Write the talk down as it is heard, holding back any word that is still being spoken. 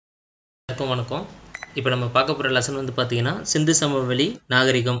எல்லாருக்கும் வணக்கம். இப்போ நம்ம பார்க்க போகிற லெசன் வந்து பார்த்தீங்கன்னா சிந்து சமவெளி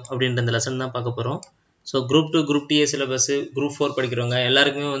நாகரிகம் அப்படின்ற இந்த லெசன் தான் பார்க்க போகிறோம். So group 2 group DA syllabus group 4 படிக்கிறவங்க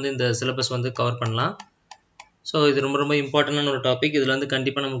எல்லாருக்குமே வந்து இந்த சிலபஸ் வந்து கவர் பண்ணலாம். ஸோ இது ரொம்ப ரொம்ப இம்பார்ட்டண்டான ஒரு டாபிக். இதில் வந்து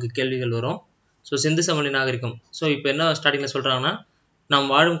கண்டிப்பாக நமக்கு கேள்விகள் வரும். ஸோ சிந்து சமவெளி நாகரிகம். ஸோ இப்போ என்ன ஸ்டார்டிங்கில் சொல்கிறாங்கன்னா, நாம்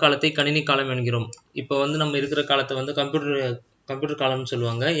வாழும் காலத்தை கணினி காலம் என்கிறோம். இப்போ வந்து நம்ம இருக்கிற காலத்தை வந்து கம்ப்யூட்டர் காலம்னு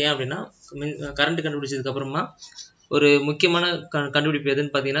சொல்லுவாங்க. ஏன் அப்படின்னா கரண்ட் கண்டுபிடிச்சதுக்கப்புறமா ஒரு முக்கியமான கண்டுபிடிப்பு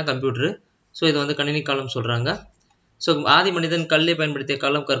எதுன்னு பார்த்தீங்கன்னா கம்ப்யூட்டரு. ஸோ இதை வந்து கணினி காலம் சொல்கிறாங்க. ஸோ ஆதி மனிதன் கல்லை பயன்படுத்திய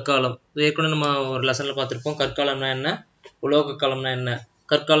காலம் கற்காலம். ஏற்கனவே நம்ம ஒரு லெசனில் பார்த்துருப்போம். கற்காலம்னா என்ன, உலோக காலம்னா என்ன.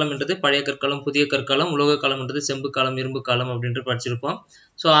 கற்காலம் என்றது பழைய கற்காலம், புதிய கற்காலம். உலோக காலம் என்றது செம்பு காலம், இரும்பு காலம் அப்படின்ட்டு படிச்சிருப்போம்.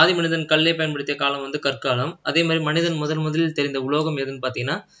 ஸோ ஆதி மனிதன் கல்லை பயன்படுத்திய காலம் வந்து கற்காலம். அதே மாதிரி மனிதன் முதலில் தெரிந்த உலோகம் எதுன்னு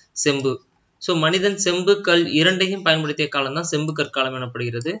பார்த்தீங்கன்னா செம்பு. ஸோ மனிதன் செம்பு கல் இரண்டையும் பயன்படுத்திய காலம் தான் செம்பு கற்காலம்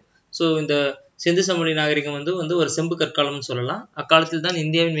எனப்படுகிறது. ஸோ இந்த சிந்து சமவெளி நாகரிகம் வந்து ஒரு செம்பு கற்காலம்னு சொல்லலாம். அக்காலத்தில் தான்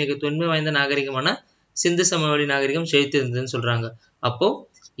இந்தியாவின் மிக தொன்மை வாய்ந்த நாகரிகமான சிந்து சமவெளி நாகரிகம் செழித்திருந்ததுன்னு சொல்றாங்க. அப்போ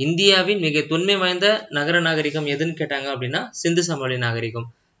இந்தியாவின் மிக தொன்மை வாய்ந்த நகர நாகரிகம் எதுன்னு கேட்டாங்க அப்படின்னா சிந்து சமவெளி நாகரிகம்.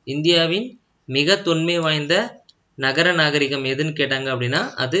 இந்தியாவின் மிக தொன்மை வாய்ந்த நகர நாகரிகம் எதுன்னு கேட்டாங்க அப்படின்னா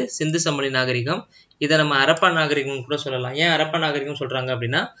அது சிந்து சமவெளி நாகரிகம். இதை நம்ம அரப்பா நாகரிகம் கூட சொல்லலாம். ஏன் அரப்பா நாகரிகம் சொல்றாங்க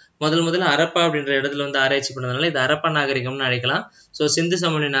அப்படின்னா முதல்ல அரப்பா அப்படின்ற இடத்துல வந்து ஆராய்ச்சி பண்ணதுனால இது அரப்பா நாகரிகம்னு அழைக்கலாம். ஸோ சிந்து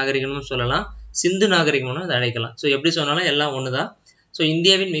சமவெளி நாகரிகம்னு சொல்லலாம், சிந்து நாகரிகம்னு அதை அழைக்கலாம். ஸோ எப்படி சொன்னாலும் எல்லாம் ஒண்ணுதான். ஸோ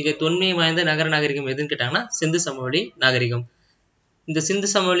இந்தியாவின் மிக தொன்மை வாய்ந்த நகர நாகரிகம் எதுன்னு கேட்டாங்கன்னா சிந்து சமவெளி நாகரிகம். இந்த சிந்து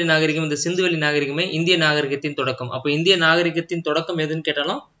சமவெளி நாகரிகம், இந்த சிந்துவெளி நாகரிகமே இந்திய நாகரிகத்தின் தொடக்கம். அப்போ இந்திய நாகரிகத்தின் தொடக்கம் எதுன்னு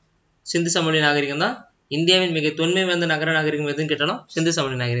கேட்டாலும் சிந்து சமவெளி நாகரிகம் தான். இந்தியாவின் மிக தொன்மை வாய்ந்த நகர நாகரிகம் எதுன்னு கேட்டாலும் சிந்து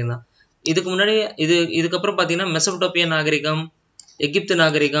சமவெளி நாகரிகம் தான். இதுக்கு முன்னாடி இதுக்கப்புறம் பார்த்தீங்கன்னா மெசபடோப்பியா நாகரிகம், எகிப்து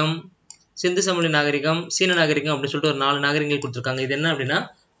நாகரிகம், சிந்து சமவெளி நாகரிகம், சீன நாகரிகம் அப்படின்னு சொல்லிட்டு ஒரு 4 நாகரிகங்கள் கொடுத்துருக்காங்க. இது என்ன அப்படின்னா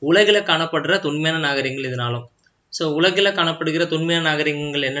உலகில் காணப்படுற தொன்மையான நாகரிகங்கள் இதனாலும். ஸோ உலகில் காணப்படுகிற தொன்மையான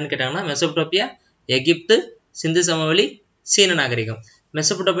நாகரிகங்கள் என்னன்னு கேட்டாங்கன்னா மெசபடோப்பியா, எகிப்து, சிந்து சமவெளி, சீன நாகரிகம்.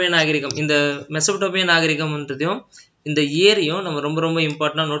 மெசபடோப்பியா நாகரிகம், இந்த மெசபடோப்பியா நாகரிகம்ன்றதையும் இந்த ஏரியும் நம்ம ரொம்ப ரொம்ப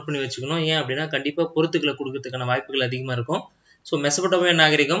இம்பார்ட்டண்டாக நோட் பண்ணி வச்சுக்கணும். ஏன் அப்படின்னா கண்டிப்பாக பொறுத்துக்களை கொடுக்கறதுக்கான வாய்ப்புகள் அதிகமாக இருக்கும். ஸோ மெசபடோப்பியா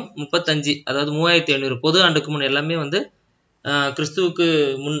நாகரிகம் 35, அதாவது 3500 பொது ஆண்டுக்கு முன் எல்லாமே வந்து கிறிஸ்துவுக்கு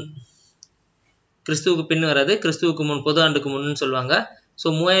பின் வராது, கிறிஸ்துவுக்கு முன் பொது ஆண்டுக்கு முன்னு சொல்லுவாங்க. ஸோ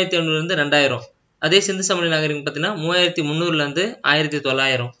 3500 2000. அதே சிந்து சமவெளி நாகரிகம் பார்த்தீங்கன்னா 3300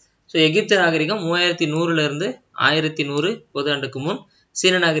 1900. ஸோ எகிப்து நாகரிகம் 3100 1100 பொது ஆண்டுக்கு முன்.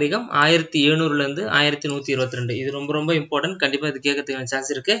 சீன நாகரிகம் 1700 1122. இது ரொம்ப ரொம்ப இம்பார்ட்டன்ட். கண்டிப்பாக இது கேட்கறதுக்கான சான்ஸ்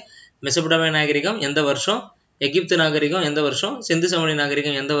இருக்கு. மெசபடோமியா நாகரிகம் எந்த வருஷம், எகிப்து நாகரிகம் எந்த வருஷம், சிந்து சமவெளி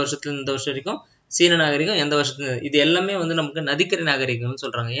நாகரிகம் எந்த வருஷத்துல இந்த வருஷம் வரைக்கும், சீன நாகரிகம் எந்த வருஷத்துல, இது எல்லாமே வந்து நமக்கு நதிக்கரை நாகரிகம்னு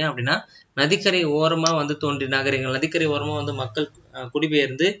சொல்றாங்க. ஏன் அப்படின்னா நதிக்கரை ஓரமா வந்து தோன்றிய நாகரிகங்கள், நதிக்கரை ஓரமா வந்து மக்கள்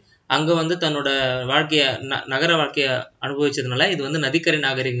குடிபெயர்ந்து அங்க வந்து தன்னோட வாழ்க்கைய நகர வாழ்க்கைய அனுபவிச்சதுனால இது வந்து நதிக்கரை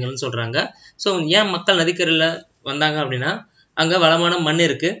நாகரிகங்கள்னு சொல்றாங்க. ஸோ ஏன் மக்கள் நதிக்கரையில வந்தாங்க அப்படின்னா அங்க வளமான மண்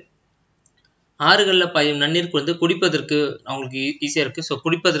இருக்கு, ஆறுகள்ல பாயும் நன்னீர் வந்து குடிப்பதற்கு அவங்களுக்கு ஈஸியா இருக்கு. ஸோ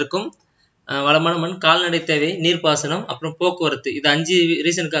குடிப்பதற்கும் வளமான மண், கால்நடை தேவை, நீர்ப்பாசனம், அப்புறம் போக்குவரத்து, இது 5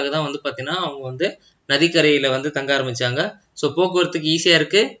 ரீசனுக்காக தான் வந்து பார்த்தீங்கன்னா அவங்க வந்து நதிக்கரையில வந்து தங்க ஆரம்பிச்சாங்க. ஸோ போக்குவரத்துக்கு ஈஸியா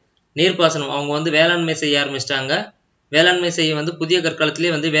இருக்கு, நீர்ப்பாசனம் அவங்க வந்து வேளாண்மை செய்ய ஆரம்பிச்சிட்டாங்க. வேளாண்மை செய்ய வந்து புதிய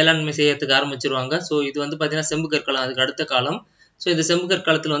கற்காலத்திலேயே வந்து வேளாண்மை செய்யறதுக்கு ஆரம்பிச்சிருவாங்க. ஸோ இது வந்து பார்த்தீங்கன்னா செம்பு கற்காலம், அதுக்கு அடுத்த காலம். ஸோ இந்த செம்பு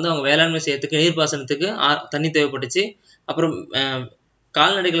கற்காலத்தில் வந்து அவங்க வேளாண்மை செய்யறதுக்கு நீர்ப்பாசனத்துக்கு தண்ணி தேவைப்பட்டுச்சு. அப்புறம்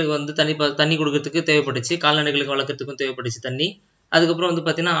கால்நடைகளுக்கு வந்து தண்ணி கொடுக்கறதுக்கு தேவைப்பட்டுச்சு, கால்நடைகளுக்கு வளர்க்கறதுக்கும் தேவைப்பட்டுச்சு தண்ணி. அதுக்கப்புறம் வந்து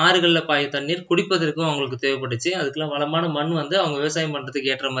பார்த்தீங்கன்னா ஆறுகளில் பாய தண்ணீர் குடிப்பதற்கும் அவங்களுக்கு தேவைப்பட்டுச்சு. அதுக்கெல்லாம் வளமான மண் வந்து அவங்க விவசாயம்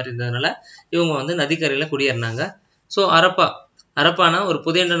பண்ணுறதுக்கு ஏற்ற மாதிரி இருந்ததுனால இவங்க வந்து நதிக்கரையில் குடியேறினாங்க. ஸோ அரப்பானா ஒரு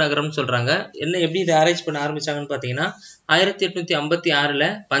புதையண்ட நகரம்னு சொல்றாங்க. எப்படி இதை ஆராய்ச்சி பண்ண ஆரம்பிச்சாங்கன்னு பார்த்தீங்கன்னா 1856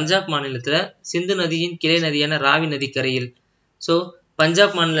 பஞ்சாப் மாநிலத்தில் சிந்து நதியின் கிளை நதியான ராவி நதிக்கரையில். ஸோ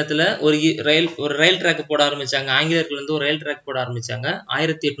பஞ்சாப் மாநிலத்தில் ஒரு ரயில் ட்ராக் போட ஆரம்பிச்சாங்க. ஆங்கிலேயர்கள் வந்து ஒரு ரயில் ட்ராக் போட ஆரம்பிச்சாங்க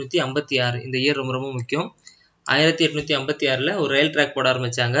 1856. இந்த இயர் ரொம்ப ரொம்ப முக்கியம். 1856 ஒரு ரயில் ட்ராக் போட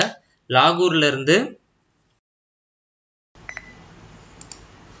ஆரம்பிச்சாங்க. லாகூர்ல இருந்து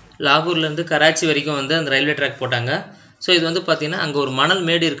கராச்சி வரைக்கும் வந்து அந்த ரயில்வே ட்ராக் போட்டாங்க. ஸோ இது வந்து பார்த்தீங்கன்னா அங்கே ஒரு மணல்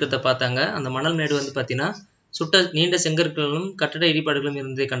மேடு இருக்கிறத பார்த்தாங்க. அந்த மணல் மேடு வந்து பார்த்தீங்கன்னா சுட்ட நீண்ட செங்கற்களும் கட்டட இடிபாடுகளும்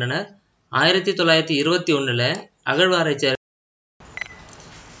இருந்ததை கண்டனர். 1921 அகழ்வாராய்ச்சியாளர்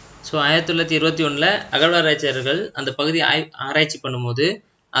ஸோ 1921 அகழ்வாராய்ச்சியாளர்கள் அந்த பகுதியை ஆராய்ச்சி பண்ணும்போது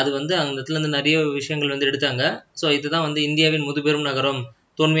அது வந்து அந்த இடத்துல இருந்து நிறைய விஷயங்கள் வந்து எடுத்தாங்க. ஸோ இதுதான் வந்து இந்தியாவின் முதுபெரும் நகரம்,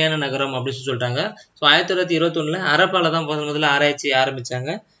 தொன்மையான நகரம் அப்படின்னு சொல்லிட்டாங்க. ஸோ 1921 அரப்பால தான் முதல்ல ஆராய்ச்சி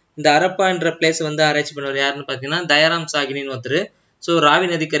ஆரம்பிச்சாங்க. இந்த அரப்பா என்ற பிளேஸ் வந்து ஆராய்ச்சி பண்ணவர் யாருன்னு பார்த்தீங்கன்னா தயாராம் சாகினின்னு ஒருத்தர். ஸோ ராவி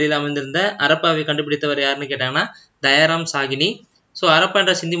நதிக்கரையில் அமைந்திருந்த அரப்பாவை கண்டுபிடித்தவர் யாருன்னு கேட்டாங்கன்னா தயாராம் சாகினி. ஸோ அரப்பா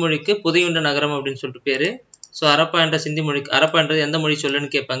என்ற சிந்தி மொழிக்கு புதையுண்ட நகரம் அப்படின்னு சொல்லிட்டு பேரு. ஸோ அரப்பா என்ற சிந்தி மொழி, அரப்பான்றது எந்த மொழி சொல்லுன்னு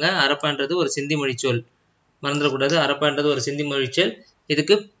கேட்பாங்க. அரப்பான்றது ஒரு சிந்தி மொழி சொல், மறந்துடக்கூடாது. அரப்பான்றது ஒரு சிந்தி மொழி சொல்.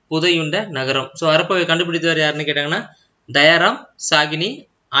 இதுக்கு புதையுண்ட நகரம். ஸோ அரப்பாவை கண்டுபிடித்தவர் யாருன்னு கேட்டாங்கன்னா தயாராம் சாகினி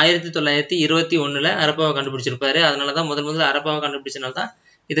 1921 அரப்பாவை கண்டுபிடிச்சிருப்பாரு. அதனால தான் முதல்ல அரப்பாவை கண்டுபிடிச்சனால தான்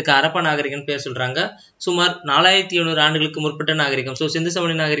இதுக்கு அரப்பா நாகரிகம் பேர் சொல்றாங்க. சுமார் 4700 ஆண்டுகளுக்கு முற்பட்ட நாகரிகம். ஸோ சிந்து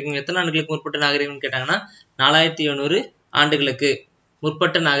சமவெளி நாகரிகம் எத்தனை ஆண்டுகளுக்கு முற்பட்ட நாகரிகம்னு கேட்டாங்கன்னா 4700 ஆண்டுகளுக்கு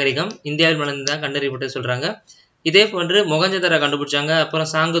முற்பட்ட நாகரிகம் இந்தியாவில் வளர்ந்துதான் கண்டறியப்பட்டு சொல்றாங்க. இதே போன்று மொகஞ்சதாரோ கண்டுபிடிச்சாங்க. அப்புறம்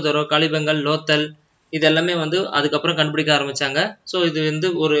சாங்குதரோ, கலிபங்கல், லோத்தல் இது எல்லாமே வந்து அதுக்கப்புறம் கண்டுபிடிக்க ஆரம்பிச்சாங்க. ஸோ இது வந்து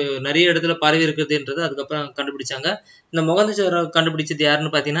ஒரு நிறைய இடத்துல பரவி இருக்குதுன்றது அதுக்கப்புறம் கண்டுபிடிச்சாங்க. இந்த மொகஞ்சதாரோ கண்டுபிடிச்சது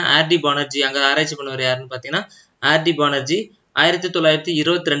யாருன்னு பார்த்தீங்கன்னா ஆர்டி பானர்ஜி. அங்கே ஆராய்ச்சி பண்ணவர் யாருன்னு பார்த்தீங்கன்னா ஆர்டி பானர்ஜி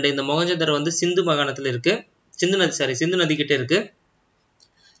 1922. இந்த மொகஞ்சதாரோ வந்து சிந்து மாகாணத்தில் இருக்கு, சிந்து நதி கிட்ட இருக்கு.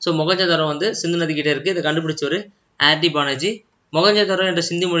 ஸோ மொகஞ்சதாரோ வந்து சிந்து நதி கிட்ட இருக்கு. இதை கண்டுபிடிச்சவர் ஆர்டி பானர்ஜி. மொகஞ்சதாரோ என்ற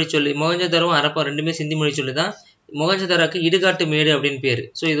சிந்தி மொழி சொல்லி, மொகஞ்சதாரோவும் அரப்பா ரெண்டுமே சிந்தி மொழி சொல்லி தான். மொகஞ்சதாரோக்கு இடுகாட்டு மேடு அப்படின்னு பேரு.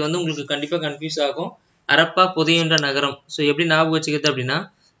 ஸோ இது வந்து உங்களுக்கு கண்டிப்பா கன்ஃபியூஸ் ஆகும். அரப்பா புதையுண்ட நகரம். ஸோ எப்படி ஞாபகம் வச்சுக்கிறது அப்படின்னா,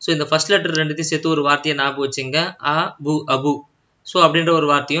 ஸோ இந்த ஃபர்ஸ்ட் லெட்டர் ரெண்டுத்தையும் சேர்த்து ஒரு வார்த்தையை ஞாபகம் வச்சுங்க. அ பு அபு. ஸோ அப்படின்ற ஒரு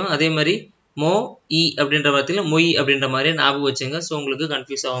வார்த்தையும், அதே மாதிரி மோ இ அப்படின்ற வார்த்தையில மொய் அப்படின்ற மாதிரி ஞாபகம் வச்சுங்க. ஸோ உங்களுக்கு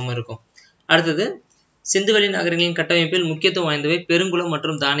கன்ஃபியூஸ் ஆகாம இருக்கும். அடுத்தது சிந்துவெளி நாகரிகங்களின் கட்டமைப்பில் முக்கியத்துவம் வாய்ந்தவை பெருங்குளம்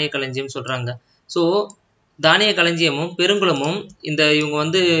மற்றும் தானிய களஞ்சியம் சொல்றாங்க. ஸோ தானிய களஞ்சியமும் பெருங்குளமும் இந்த இவங்க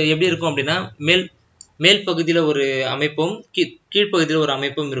வந்து எப்படி இருக்கும் அப்படின்னா மேல் பகுதியில் ஒரு அமைப்பும் கீழ்ப்பகுதியில் ஒரு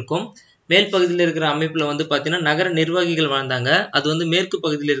அமைப்பும் இருக்கும். மேல் பகுதியில் இருக்கிற அமைப்புல வந்து பார்த்தீங்கன்னா நகர நிர்வாகிகள் வாழ்ந்தாங்க. அது வந்து மேற்கு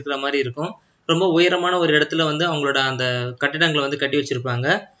பகுதியில் இருக்கிற மாதிரி இருக்கும். ரொம்ப உயரமான ஒரு இடத்துல வந்து அவங்களோட அந்த கட்டிடங்களை வந்து கட்டி வச்சிருப்பாங்க.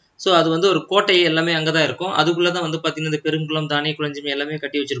 ஸோ அது வந்து ஒரு கோட்டை எல்லாமே அங்கே தான் இருக்கும். அதுக்குள்ளே தான் வந்து பார்த்தீங்கன்னா இந்த பெருங்குளம், தானிய களஞ்சியம் எல்லாமே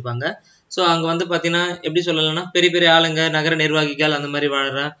கட்டி வச்சிருப்பாங்க. ஸோ அங்கே வந்து பார்த்தீங்கன்னா எப்படி சொல்லலாம்னா பெரிய பெரிய ஆளுங்க, நகர நிர்வாகிகள் அந்த மாதிரி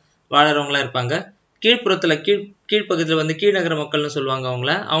வாழறவங்களா இருப்பாங்க. கீழ்ப்புறத்தில் கீழ்ப்பகுதியில் வந்து கீழ்நகர மக்கள்னு சொல்லுவாங்க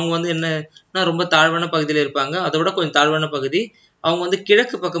அவங்க வந்து என்னன்னா ரொம்ப தாழ்வான பகுதியில் இருப்பாங்க. அதை விட கொஞ்சம் தாழ்வான பகுதி. அவங்க வந்து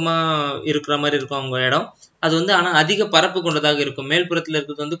கிழக்கு பக்கமாக இருக்கிற மாதிரி இருக்கும் அவங்க இடம். அது வந்து ஆனால் அதிக பரப்பு கொண்டதாக இருக்கும். மேல்புறத்தில்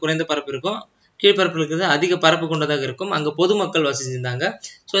இருக்கிறது வந்து குறைந்த பரப்பு இருக்கும், கீழ்பரப்பில் இருக்கிறது அதிக பரப்பு கொண்டதாக இருக்கும். அங்கே பொதுமக்கள் வசிச்சிருந்தாங்க.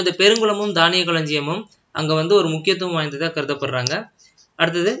 ஸோ இந்த பெருங்குளமும் தானிய களஞ்சியமும் அங்கே வந்து ஒரு முக்கியத்துவம் வாய்ந்ததாக கருதப்படுறாங்க.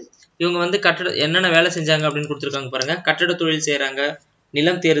 அடுத்தது இவங்க வந்து என்னென்ன வேலை செஞ்சாங்க அப்படின்னு கொடுத்துருக்காங்க பாருங்க. கட்டட தொழில் செய்கிறாங்க,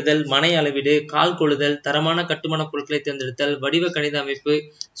 நிலம் தேர்தல், மனை அளவீடு, கால் கொள்ளுதல், தரமான கட்டுமான பொருட்களை தேர்ந்தெடுத்தல், வடிவ கணித அமைப்பு.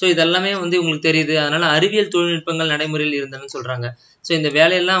 ஸோ இதெல்லாமே வந்து உங்களுக்கு தெரியுது. அதனால அறிவியல் தொழில்நுட்பங்கள் நடைமுறையில் இருந்ததுன்னு சொல்றாங்க. ஸோ இந்த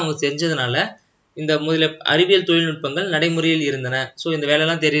வேலையெல்லாம் அவங்க செஞ்சதுனால இந்த முதல்ல அறிவியல் தொழில்நுட்பங்கள் நடைமுறையில் இருந்தன. ஸோ இந்த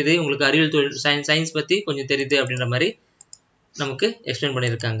வேலையெல்லாம் தெரியுது உங்களுக்கு, அறிவியல் தொழில் சயின்ஸ் பத்தி கொஞ்சம் தெரியுது அப்படின்ற மாதிரி நமக்கு எக்ஸ்பிளைன்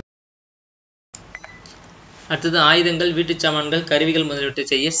பண்ணியிருக்காங்க. அடுத்தது ஆயுதங்கள், வீட்டு சாமான்கள், கருவிகள் முதலீட்டு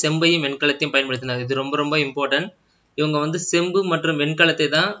செய்ய செம்பையும் வெண்கலத்தையும் பயன்படுத்தினாங்க. இது ரொம்ப ரொம்ப இம்பார்ட்டன்ட். இவங்க வந்து செம்பு மற்றும் வெண்கலத்தை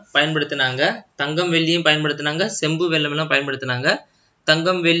தான் பயன்படுத்தினாங்க. தங்கம், வெள்ளியும் பயன்படுத்தினாங்க, செம்பு, வெள்ளமெல்லாம் பயன்படுத்தினாங்க.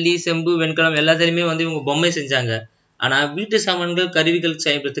 தங்கம், வெள்ளி, செம்பு, வெண்கலம் எல்லாத்துலேயுமே வந்து இவங்க பொம்மை செஞ்சாங்க. ஆனால் வீட்டு சாமான்கள், கருவிகள்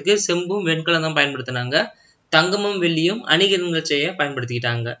செய்யறதுக்கு செம்பும் வெண்கலம் தான் பயன்படுத்தினாங்க. தங்கமும் வெள்ளியும் அணிகலன்கள் செய்ய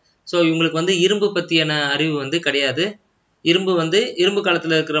பயன்படுத்திக்கிட்டாங்க. ஸோ இவங்களுக்கு வந்து இரும்பு பற்றியான அறிவு வந்து கிடையாது. இரும்பு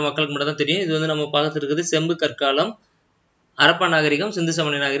காலத்தில் இருக்கிற மக்களுக்கு மட்டும் தான் தெரியும். இது வந்து நம்ம பார்த்துட்டு இருக்குது செம்பு கற்காலம், அரப்பா நாகரிகம், சிந்து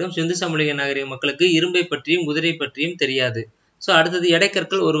சமவெளி நாகரிகம். சிந்து சமவெளி நாகரிக மக்களுக்கு இரும்பை பற்றியும் குதிரை பற்றியும் தெரியாது. ஸோ அடுத்தது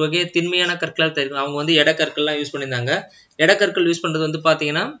எடைக்கற்கள் ஒரு வகையை திண்மையான கற்களால் தெரியும். அவங்க வந்து எடைக்கற்கள்லாம் யூஸ் பண்ணியிருந்தாங்க. எடைக்கற்கள் யூஸ் பண்ணுறது வந்து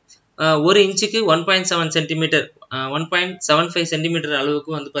பார்த்தீங்கன்னா 1 இன்ச்சுக்கு 1.7 சென்டிமீட்டர் 1.75 சென்டிமீட்டர்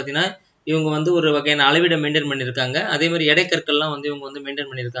அளவுக்கு வந்து பார்த்தீங்கன்னா இவங்க வந்து ஒரு வகையான அளவீடை மெயின்டைன் பண்ணியிருக்காங்க. அதே மாதிரி எடைக்கற்கள்லாம் வந்து இவங்க வந்து மெயின்டைன்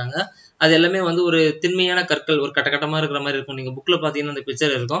பண்ணியிருக்காங்க. அது எல்லாமே வந்து ஒரு திண்மையான கற்கள், ஒரு கட்டமாக இருக்கிற மாதிரி இருக்கும். நீங்கள் புக்கில் பார்த்தீங்கன்னா அந்த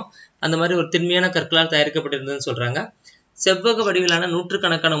பிக்சர் இருக்கும். அந்த மாதிரி ஒரு திண்மையான கற்களால் தயாரிக்கப்பட்டிருந்ததுன்னு சொல்கிறாங்க. செவ்வக வடிவிலான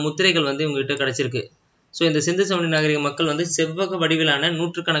நூற்றுக்கணக்கான முத்திரைகள் வந்து இவங்ககிட்ட கிடைச்சிருக்கு. ஸோ இந்த சிந்து சமவெளி நாகரிக மக்கள் வந்து செவ்வக வடிவிலான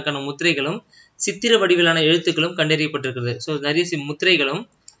நூற்றுக்கணக்கான முத்திரைகளும் சித்திர வடிவிலான எழுத்துக்களும் கண்டறியப்பட்டிருக்கிறது. ஸோ நிறைய முத்திரைகளும்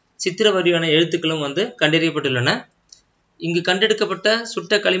சித்திர வடிவான எழுத்துக்களும் வந்து கண்டறியப்பட்டுள்ளன. இங்கு கண்டெடுக்கப்பட்ட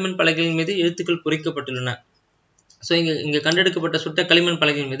சுட்ட களிமண் பலகைகளின் மீது எழுத்துக்கள் பொறிக்கப்பட்டுள்ளன. ஸோ இங்கே கண்டெடுக்கப்பட்ட சுட்ட களிமண்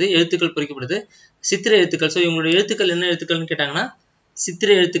பலகையின் மீது எழுத்துக்கள் பொறிக்கப்படுது, சித்திர எழுத்துக்கள். ஸோ இவங்களோட எழுத்துக்கள் என்ன எழுத்துக்கள்னு கேட்டாங்கன்னா சித்திர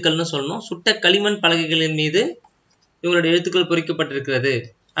எழுத்துக்கள்னு சொல்லணும். சுட்ட களிமண் பலகைகளின் மீது இவங்களுடைய எழுத்துக்கள் பொறிக்கப்பட்டிருக்கிறது.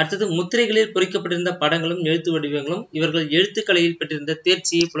 அடுத்தது முத்திரைகளில் பொறிக்கப்பட்டிருந்த படங்களும் எழுத்து வடிவங்களும் இவர்கள் எழுத்துக்கலையில் பெற்றிருந்த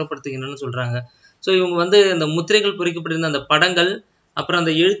தேர்ச்சியை புலப்படுத்துகின்றன சொல்றாங்க. ஸோ இவங்க வந்து அந்த முத்திரைகள் பொறிக்கப்பட்டிருந்த அந்த படங்கள் அப்புறம்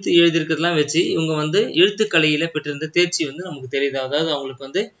அந்த எழுத்து எழுதியிருக்கிறதுலாம் வச்சு இவங்க வந்து எழுத்துக்கலையில பெற்றிருந்த தேர்ச்சி வந்து நமக்கு தெரியுது. அதாவது அவங்களுக்கு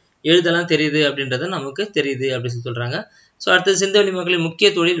வந்து எழுதலாம் தெரியுது அப்படின்றது நமக்கு தெரியுது அப்படின்னு சொல்றாங்க. ஸோ அடுத்தது சிந்துவெளி மக்களின் முக்கிய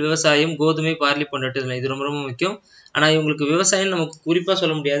தொழில் விவசாயம், கோதுமை, பார்லி போன்றவை. இது ரொம்ப ரொம்ப முக்கியம். ஆனால் இவங்களுக்கு விவசாயம் நமக்கு குறிப்பாக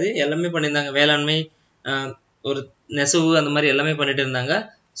சொல்ல முடியாது. எல்லாமே பண்ணியிருந்தாங்க. வேளாண்மை, ஒரு நெசவு, அந்த மாதிரி எல்லாமே பண்ணிட்டு இருந்தாங்க.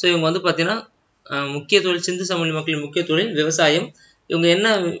 ஸோ இவங்க வந்து பார்த்தீங்கன்னா முக்கிய தொழில், சிந்து சமவெளி மக்களின் முக்கிய தொழில் விவசாயம். இவங்க என்ன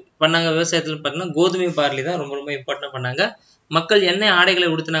பண்ணாங்க விவசாயத்தில் பார்த்தீங்கன்னா கோதுமை, பார்லி தான் ரொம்ப ரொம்ப இம்பார்ட்டன்ட் பண்ணாங்க. மக்கள் என்ன ஆடைகளை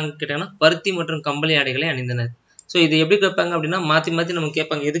உடுத்தினாங்க கேட்டாங்கன்னா பருத்தி மற்றும் கம்பளி ஆடைகளை அணிந்தனர். ஸோ இது எப்படி கேட்பாங்க அப்படின்னா மாற்றி மாற்றி நமக்கு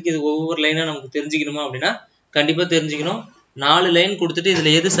கேட்பாங்க. எதுக்கு இது ஒவ்வொரு லைனாக நமக்கு தெரிஞ்சுக்கணுமா அப்படின்னா கண்டிப்பாக தெரிஞ்சுக்கணும். 4 லைன் கொடுத்துட்டு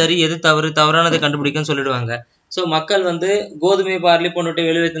இதில் எது சரி எது தவறானதை கண்டுபிடிக்கன்னு சொல்லிடுவாங்க. ஸோ மக்கள் வந்து கோதுமை பார்லி போன்றவற்றை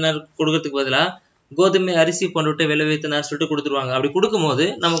விளைவித்தனர் கொடுக்கறதுக்கு பதிலாக கோதுமை அரிசி போன்றவற்றை விளைவித்தனர் சொல்லிட்டு கொடுத்துருவாங்க. அப்படி கொடுக்கும்போது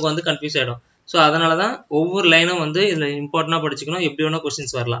நமக்கு வந்து கன்ஃபியூஸ் ஆகிடும். ஸோ அதனால தான் ஒவ்வொரு லைனும் வந்து இதில் இம்பார்ட்டண்டாக படிச்சுக்கணும். எப்படி வேணால்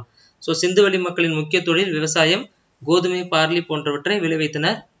கொஸ்டின்ஸ் வரலாம். ஸோ சிந்துவெளி மக்களின் முக்கிய தொழில் விவசாயம். கோதுமை பார்லி போன்றவற்றை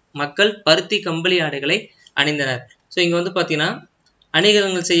விளைவித்தனர். மக்கள் பருத்தி கம்பளி ஆடைகளை அணிந்தனர். ஸோ இங்கே வந்து பார்த்தீங்கன்னா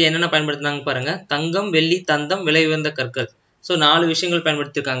அணிகலன்கள் செய்ய என்னென்ன பயன்படுத்தினாங்க பாருங்க. தங்கம், வெள்ளி, தந்தம், விலை உயர்ந்த கற்கள். ஸோ 4 விஷயங்கள்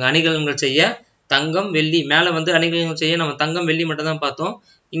பயன்படுத்தியிருக்காங்க அணிகலன்கள் செய்ய. தங்கம், வெள்ளி, மேலே வந்து அணிகலன்கள் செய்ய நம்ம தங்கம் வெள்ளி மட்டும் தான் பார்த்தோம்.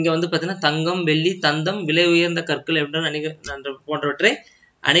 இங்கே வந்து பார்த்தீங்கன்னா தங்கம், வெள்ளி, தந்தம், விலை உயர்ந்த கற்கள் எப்படி போன்றவற்றை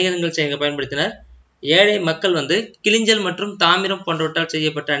அணிகலன்கள் செய்ய பயன்படுத்தினர். ஏழை மக்கள் வந்து கிளிஞ்சல் மற்றும் தாமிரம் போன்றவற்றால்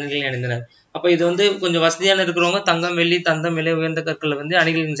செய்யப்பட்ட அணிகளை அணிந்தனர். அப்போ இது வந்து கொஞ்சம் வசதியான இருக்கிறவங்க தங்கம், வெள்ளி, தந்தம், விலை உயர்ந்த கற்களை வந்து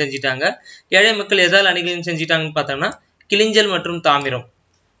அணிகலன் செஞ்சுட்டாங்க. ஏழை மக்கள் எதால் அணிகலன் செஞ்சுட்டாங்கன்னு பார்த்தோம்னா கிளிஞ்சல் மற்றும் தாமிரம்.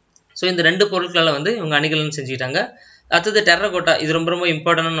 ஸோ இந்த 2 பொருட்களை வந்து இவங்க அணிகலன் செஞ்சுக்கிட்டாங்க. அடுத்தது டெர்ரகோட்டா. இது ரொம்ப ரொம்ப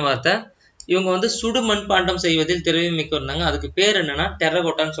இம்பார்ட்டன்டான வார்த்தை. இவங்க வந்து சுடு மண்பாண்டம் செய்வதில் திறமை மிக்க இருந்தாங்க. அதுக்கு பேர் என்னன்னா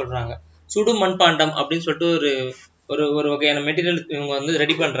டெர்ரகோட்டான்னு சொல்றாங்க. சுடு மண்பாண்டம் அப்படின்னு சொல்லிட்டு ஒரு வகையான மெட்டீரியல் இவங்க வந்து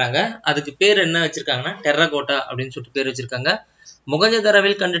ரெடி பண்றாங்க. அதுக்கு பேர் என்ன வச்சிருக்காங்கன்னா டெர்ரகோட்டா அப்படின்னு சொல்லிட்டு பேர் வச்சிருக்காங்க.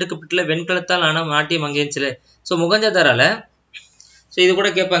 முகஞ்சதாராவில் கண்டெடுக்கப்பட்டுள்ள வெண்கலத்தால் ஆன நாட்டிய மங்கையின் சிலை. ஸோ முகஞ்சதாரால ஸோ இது கூட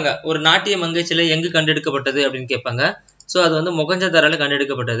கேட்பாங்க, ஒரு நாட்டிய மங்கை சிலை எங்கு கண்டெடுக்கப்பட்டது அப்படின்னு கேட்பாங்க. ஸோ அது வந்து முகஞ்சதாரால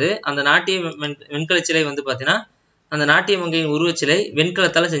கண்டெடுக்கப்பட்டது. அந்த நாட்டிய வெண்கல சிலை வந்து பார்த்தீங்கன்னா அந்த நாட்டிய மங்கையின் உருவச்சிலை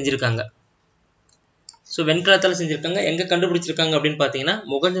வெண்கலத்தால் செஞ்சிருக்காங்க. ஸோ வெண்கலத்தால் செஞ்சிருக்காங்க. எங்கே கண்டுபிடிச்சிருக்காங்க அப்படின்னு பார்த்தீங்கன்னா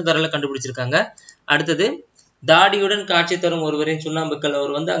முகஞ்சதாரால கண்டுபிடிச்சிருக்காங்க. அடுத்தது தாடியுடன் காட்சி தரும் ஒருவரின் சுண்ணாம்புக்கல்.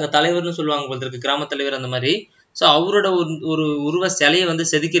 அவர் வந்து அங்கே தலைவர்னு சொல்லுவாங்க போல இருக்கு, கிராம தலைவர் அந்த மாதிரி. ஸோ அவரோட ஒரு உருவ சிலையை வந்து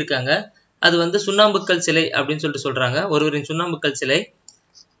செதுக்கியிருக்காங்க. அது வந்து சுண்ணாம்புக்கல் சிலை அப்படின்னு சொல்லிட்டு சொல்றாங்க, ஒருவரின் சுண்ணாம்புக்கல் சிலை.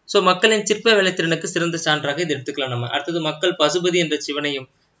 ஸோ மக்களின் சிற்ப வேலைத்திறனுக்கு சிறந்த சான்றாக இது எடுத்துக்கலாம் நம்ம. அடுத்தது மக்கள் பசுபதி என்ற சிவனையும்,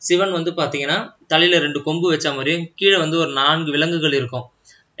 சிவன் வந்து பார்த்தீங்கன்னா தலையில 2 கொம்பு வச்ச மாதிரியும் கீழே வந்து ஒரு 4 விலங்குகள் இருக்கும்.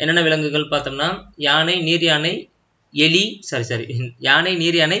 என்னென்ன விலங்குகள் பார்த்தோம்னா யானை, நீர் யானை, யானை,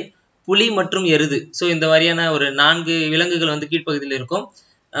 நீர் யானை, புலி மற்றும் எருது. ஸோ இந்த மாதிரியான ஒரு 4 விலங்குகள் வந்து கீழ்ப்பகுதியில் இருக்கும்.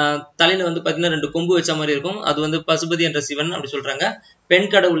 தலையில வந்து பார்த்தீங்கன்னா 2 கொம்பு வச்ச மாதிரி இருக்கும். அது வந்து பசுபதி என்ற சிவன் அப்படி சொல்றாங்க. பெண்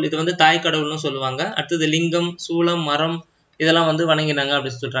கடவுள், இது வந்து தாய் கடவுள்னு சொல்லுவாங்க. அடுத்தது லிங்கம், சூலம், மரம் இதெல்லாம் வந்து வணங்கினாங்க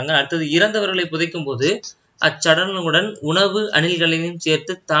அப்படின்னு சொல்றாங்க. அடுத்தது இறந்தவர்களை புதைக்கும் போது அச்சடங்குடன் உணவு அணில்களையும்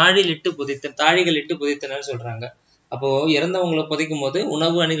சேர்த்து தாழிகள் இட்டு புதைத்தனர் சொல்றாங்க. அப்போ இறந்தவங்களை புதைக்கும் போது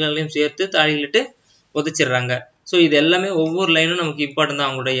உணவு அணில்களையும் சேர்த்து தாழிகளிட்டு புதைச்சிடுறாங்க. ஸோ இது எல்லாமே ஒவ்வொரு லைனும் நமக்கு இம்பார்ட்டன் தான்,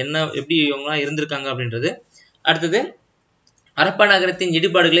 அவங்களோட என்ன எப்படி இவங்கலாம் இருந்திருக்காங்க அப்படின்றது. அடுத்தது ஹரப்பா நகரத்தின்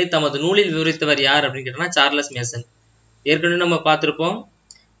இடிபாடுகளை தமது நூலில் விவரித்தவர் யார் அப்படின்னு கேட்டோம்னா சார்லஸ் மேசன். ஏற்கனவே நம்ம பார்த்திருப்போம்.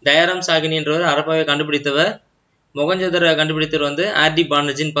 டயாராம் சாகினி என்றவர் ஹரப்பாவை கண்டுபிடித்தவர். மொகஞ்சதாரோ கண்டுபிடித்தவர் வந்து ஆர்டி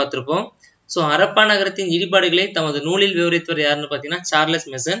பானர்ஜின்னு பார்த்திருப்போம். ஸோ ஹரப்பா நகரத்தின் இடிபாடுகளை தமது நூலில் விவரித்தவர் யாருன்னு பார்த்தீங்கன்னா சார்லஸ்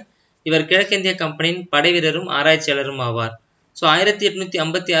மேசன். இவர் கிழக்கிந்திய கம்பெனியின் படை வீரரும் ஆராய்ச்சியாளரும் ஆவார். ஸோ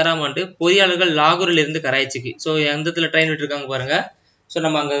 1856ஆம் ஆண்டு பொறியாளர்கள் லாகூரில் இருந்து கராய்ச்சிக்கு, ஸோ எந்த இடத்துல ட்ரெயின் விட்டுருக்காங்க பாருங்க. ஸோ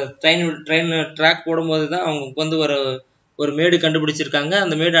நம்ம அங்கே ட்ரெயின் ட்ராக் போடும்போது தான் அவங்க வந்து ஒரு மேடு கண்டுபிடிச்சிருக்காங்க.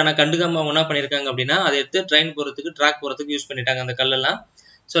 அந்த மேடு ஆனால் கண்டுக்காம அவங்க என்ன பண்ணியிருக்காங்க அப்படின்னா அதை எடுத்து ட்ரெயின் போகிறதுக்கு ட்ராக் போகிறதுக்கு யூஸ் பண்ணிட்டாங்க அந்த கல்லெல்லாம்.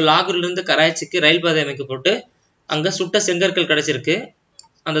 ஸோ லாகூரிலிருந்து கராய்ச்சிக்கு ரயில் பாதை அமைக்கப்பட்டு அங்கே சுட்ட செங்கற்கள் கிடைச்சிருக்கு.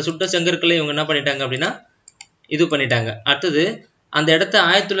 அந்த சுட்ட செங்கற்களை இவங்க என்ன பண்ணிட்டாங்க அப்படின்னா இது பண்ணிட்டாங்க. அடுத்தது அந்த இடத்த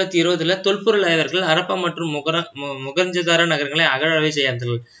 1920 தொல்பொருள் ஆய்வர்கள் ஹரப்பா மற்றும் மொகஞ்சதாரோ நகரங்களை அகழாய்வு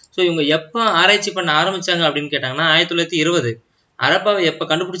செய்யார்கள். ஸோ இவங்க எப்போ ஆராய்ச்சி பண்ண ஆரம்பிச்சாங்க அப்படின்னு கேட்டாங்கன்னா 1920. ஹரப்பாவை எப்போ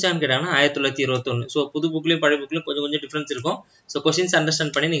கண்டுபிடிச்சாங்கன்னு கேட்டாங்கன்னா 1921. ஸோ புது புக்லையும் பழைய புக்லையும் கொஞ்சம் கொஞ்சம் டிஃப்ரென்ஸ் இருக்கும். ஸோ கொஸ்டின்ஸ்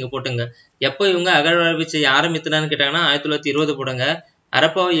அண்டர்ஸ்டாண்ட் பண்ணி நீங்கள் போட்டுங்க. எப்போ இவங்க அகழ்வாய்வு செய்ய ஆரம்பித்தனான்னு கேட்டாங்கன்னா 1920 போடுங்க.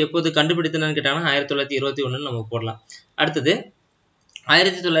 ஹரப்பாவை எப்போது கண்டுபிடித்தனான்னு கேட்டாங்கன்னா 1921 நம்ம போடலாம். அடுத்தது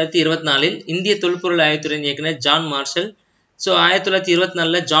 1924 இந்திய தொல்பொருள் ஆய்வுத்துறையின் இயக்குனர் John Marshall. So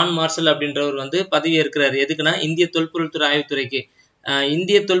 1924 John Marshall அப்படின்றவர் வந்து பதவி ஏற்கிறார். எதுக்குன்னா இந்திய தொல்பொருள் துறை ஆய்வுத்துறைக்கு.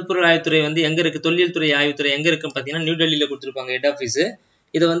 இந்திய தொல்பொருள் ஆய்வுத்துறை வந்து எங்க இருக்கு, தொல்லியல் துறை ஆய்வுத்துறை எங்க இருக்குன்னு பார்த்தீங்கன்னா நியூ டெல்லியில கொடுத்துருப்பாங்க ஹெட் ஆஃபீஸ்.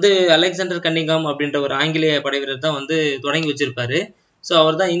 இதை வந்து அலெக்சாண்டர் கன்னிங்காம் அப்படின்ற ஒரு ஆங்கிலேய படைவீரர் தான் வந்து தொடங்கி வச்சிருப்பாரு. ஸோ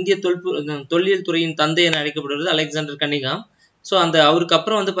அவர் தான் இந்திய தொல்லியல் துறையின் தந்தை என அழைக்கப்படுவது அலெக்சாண்டர் கன்னிங்காம். ஸோ அவருக்கு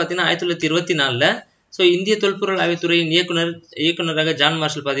அப்புறம் வந்து பார்த்தீங்கன்னா 1924 ஸோ இந்திய தொல்பொருள் ஆய்வுத்துறையின் இயக்குனராக ஜான்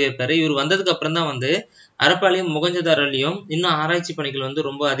மார்ஷல் பதவியேற்பாரு. இவர் வந்ததுக்கு அப்புறம் தான் வந்து ஹரப்பாலையும் மொகஞ்சதாரோலையும் இன்னும் ஆராய்ச்சி பணிகள் வந்து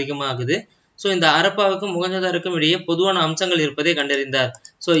ரொம்ப அதிகமாகுது. ஸோ இந்த ஹரப்பாவுக்கும் மொகஞ்சதாரோக்கும் இடையே பொதுவான அம்சங்கள் இருப்பதை கண்டறிந்தார்.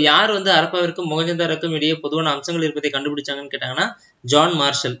 ஸோ யார் வந்து ஹரப்பாவிற்கும் மொகஞ்சதாரோக்கும் இடையே பொதுவான அம்சங்கள் இருப்பதை கண்டுபிடிச்சாங்கன்னு கேட்டாங்கன்னா John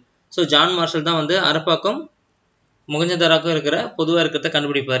Marshall. So John Marshall தான் வந்து ஹரப்பாக்கும் மொகஞ்சதாரோக்கும் இருக்கிற பொதுவாக இருக்கிறத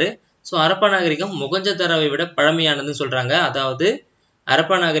கண்டுபிடிப்பாரு. ஸோ ஹரப்பா நாகரிகம் மொகஞ்சதாரோவை விட பழமையானதுன்னு சொல்றாங்க. அதாவது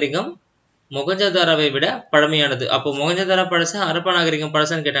ஹரப்பா நாகரிகம் மொகஞ்சதாரோவை விட பழமையானது. அப்போ மொகஞ்சதாரோ பழசா ஹரப்பா நாகரிகம்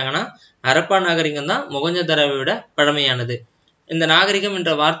பழசான்னு கேட்டாங்கன்னா ஹரப்பா நாகரிகம் தான் மொகஞ்சதாரோவை விட பழமையானது. இந்த நாகரிகம்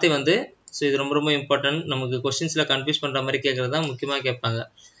என்ற வார்த்தை வந்து இது ரொம்ப ரொம்ப இம்பார்ட்டன்ட். நமக்கு கொஸ்டின்ஸ்ல கன்ஃபியூஸ் பண்ற மாதிரி கேட்கறது தான் முக்கியமாக கேட்பாங்க.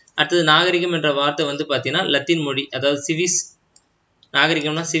 அடுத்தது நாகரிகம் என்ற வார்த்தை வந்து பார்த்தீங்கன்னா லத்தீன் மொழி, அதாவது சிவிஸ்.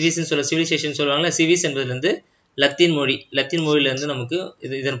 நாகரிகம்னா சிவிஸ்ன்னு சிவிலைசேஷன் சொல்லுவாங்கல்ல, சிவிஸ் என்பதுலேருந்து லத்தீன் மொழியிலேருந்து நமக்கு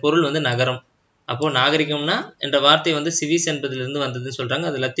இதன் பொருள் வந்து நகரம். அப்போ நாகரிகம்னா என்ற வார்த்தை வந்து சிவிஸ் என்பதிலிருந்து வந்ததுன்னு சொல்றாங்க.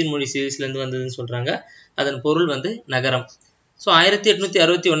 அது லத்தீன் மொழி சிவிஸ்லேருந்து வந்ததுன்னு சொல்றாங்க. அதன் பொருள் வந்து நகரம். ஸோ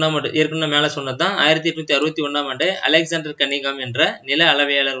 1861 ஆண்டு, ஏற்கனவே மேலே சொன்னதுதான், 1861 ஆண்டு அலெக்சாண்டர் கன்னிகாம் என்ற நில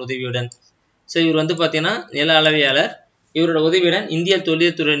அளவையாளர் உதவியுடன், ஸோ இவர் வந்து பார்த்தீங்கன்னா நில அளவையாளர், இவரோட உதவியுடன் இந்திய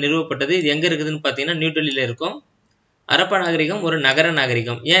தொல்லியல் துறை நிறுவப்பட்டது. இது எங்கே இருக்குதுன்னு பார்த்தீங்கன்னா நியூ டெல்லியில் இருக்கும். ஹரப்பா நாகரிகம் ஒரு நகர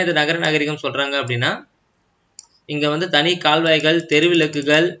நாகரிகம். ஏன் இது நகர நாகரிகம் சொல்றாங்க அப்படின்னா, இங்க வந்து தனி கால்வாய்கள்,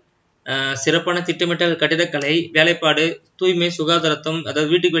 தெருவிளக்குகள், சிறப்பான திட்டமிட்டல், கட்டிடக்கலை, வேலைப்பாடு, தூய்மை, சுகாதாரத்துவம்,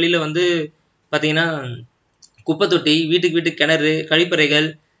 அதாவது வீட்டுக்கு வெளியில வந்து பார்த்தீங்கன்னா குப்பை தொட்டி, வீட்டுக்கு கிணறு, கழிப்பறைகள்,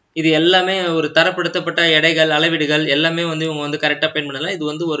 இது எல்லாமே ஒரு தரப்படுத்தப்பட்ட எடைகள், அளவீடுகள் எல்லாமே வந்து இவங்க வந்து கரெக்டாக பயன்படுத்தலாம். இது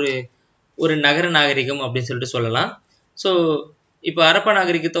வந்து ஒரு நகர நாகரிகம் அப்படின்னு சொல்லிட்டு சொல்லலாம். ஸோ இப்போ ஹரப்பா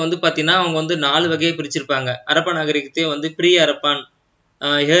நாகரிகத்தை வந்து பார்த்தீங்கன்னா அவங்க வந்து 4 வகையை பிரிச்சிருப்பாங்க. ஹரப்பா நாகரிகத்தையே வந்து pre Harapan,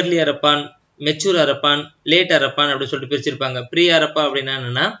 early Harapan, mature Harapan, late Harapan அப்படின்னு சொல்லிட்டு பிரிச்சிருப்பாங்க. ப்ரீ ஹரப்பா அப்படின்னா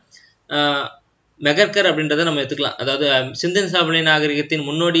என்னன்னா மெகர்கர் அப்படின்றத நம்ம எடுத்துக்கலாம். அதாவது சிந்து சமவெளி நாகரிகத்தின்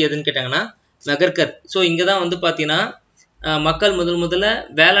முன்னோடி எதுன்னு கேட்டாங்கன்னா மெகர்கர். ஸோ இங்கே தான் வந்து பார்த்தீங்கன்னா மக்கள் முதல்ல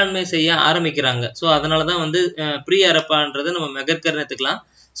வேளாண்மை செய்ய ஆரம்பிக்கிறாங்க. ஸோ அதனால தான் வந்து ப்ரீ ஹரப்பான்றதை நம்ம மெகர்கர்னு எடுத்துக்கலாம்.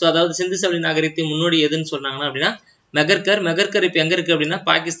 ஸோ அதாவது சிந்து சமவெளி நாகரிகத்தின் முன்னோடி எதுன்னு சொன்னாங்கன்னா அப்படின்னா மெகர்கர் இப்போ எங்கே இருக்குது அப்படின்னா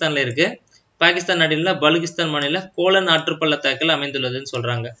பாகிஸ்தானில் இருக்குது. பாகிஸ்தான் நாட்டில் பலுகிஸ்தான் மாநில கோலன் ஆற்றுப்பள்ளத்தாக்கில் அமைந்துள்ளதுன்னு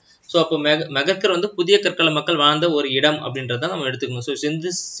சொல்கிறாங்க. ஸோ அப்போ மெகர்கர் வந்து புதிய கற்கால மக்கள் வாழ்ந்த ஒரு இடம் அப்படின்றத நம்ம எடுத்துக்கணும். ஸோ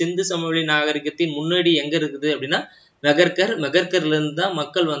சிந்து சமவெளி நாகரிகத்தின் முன்னோடி எங்கே இருக்குது அப்படின்னா மெகர்கர்லேருந்து தான்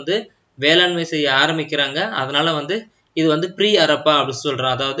மக்கள் வந்து வேளாண்மை செய்ய ஆரம்பிக்கிறாங்க. அதனால வந்து இது வந்து ப்ரீ ஹரப்பா அப்படின்னு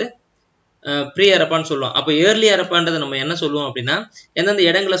சொல்கிறோம். அதாவது ப்ரீ ஹரப்பான்னு சொல்லுவோம். அப்போ ஏர்லி ஹரப்பான்றதை நம்ம என்ன சொல்லுவோம் அப்படின்னா எந்தெந்த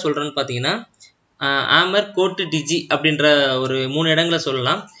இடங்களை சொல்கிறோன்னு பார்த்தீங்கன்னா ஆமர், கோட்டு டிஜி அப்படின்ற ஒரு 3 இடங்களை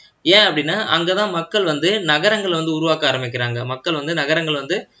சொல்லலாம். ஏன் அப்படின்னா அங்கே தான் மக்கள் வந்து நகரங்கள் வந்து உருவாக்க ஆரம்பிக்கிறாங்க. மக்கள் வந்து நகரங்கள்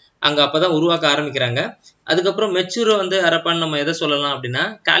வந்து அங்கே அப்போ தான் உருவாக்க ஆரம்பிக்கிறாங்க. அதுக்கப்புறம் மெச்சூரை வந்து ஹரப்பான்னு நம்ம எதை சொல்லலாம் அப்படின்னா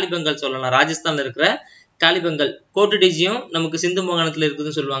காலிபங்கல் சொல்லலாம். ராஜஸ்தானில் இருக்கிற காலிபங்கல். கோட்டு டிஜியும் நமக்கு சிந்து மாகாணத்தில்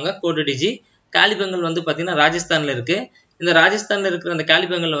இருக்குதுன்னு சொல்லுவாங்க. கோட்டு டிஜி, காலிபங்கல் வந்து பார்த்தீங்கன்னா ராஜஸ்தானில் இருக்குது. இந்த ராஜஸ்தானில் இருக்கிற அந்த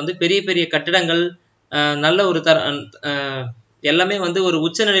காலிபங்கல் வந்து பெரிய பெரிய கட்டிடங்கள், நல்ல ஒரு எல்லாமே வந்து ஒரு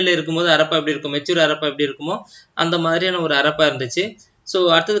உச்சநிலையில் இருக்கும்போது ஹரப்பா எப்படி இருக்கும், மெச்சூர் ஹரப்பா எப்படி இருக்குமோ அந்த மாதிரியான ஒரு ஹரப்பா இருந்துச்சு. ஸோ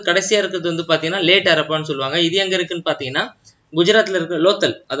அடுத்தது கடைசியாக இருக்கிறது வந்து பார்த்தீங்கன்னா லேட் ஹரப்பான்னு சொல்லுவாங்க. இது எங்கே இருக்குன்னு பார்த்தீங்கன்னா குஜராத்தில் இருக்கிற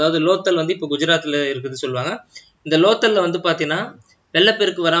லோத்தல். அதாவது லோத்தல் வந்து இப்போ குஜராத்தில் இருக்குது சொல்லுவாங்க. இந்த லோத்தலில் வந்து பார்த்தீங்கன்னா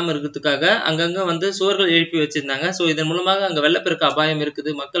வெள்ளப்பெருக்கு வராமல் இருக்கிறதுக்காக அங்கங்கே வந்து சுவர்கள் எழுப்பி வச்சுருந்தாங்க. ஸோ இதன் மூலமாக அங்கே வெள்ளப்பெருக்கு அபாயம்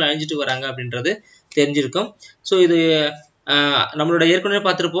இருக்குது, மக்கள் அழிஞ்சிட்டு வராங்க அப்படின்றது தெரிஞ்சிருக்கும். ஸோ இது நம்மளோட ஏற்கனவே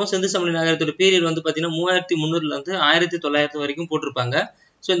பார்த்துருப்போம். சிந்து சமவெளி நாகரிகத்தோட பீரியட் வந்து பார்த்தீங்கன்னா 3300 1900 வரைக்கும் போட்டிருப்பாங்க.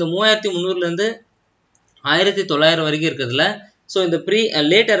 ஸோ இந்த 3300 1900 வரைக்கும் இருக்கிறதுல ஸோ இந்த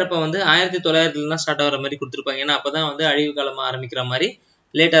லேட் ஹரப்பா வந்து 1900 ஸ்டார்ட் ஆகிற மாதிரி கொடுத்துருப்பாங்க. ஏன்னா அப்போ தான் வந்து அழிவு காலமாக ஆரம்பிக்கிற மாதிரி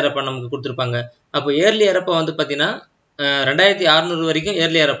லேட் ஹரப்பா நமக்கு கொடுத்துருப்பாங்க. அப்போ ஏர்லி ஹரப்பா வந்து பார்த்தீங்கன்னா 2600 வரைக்கும்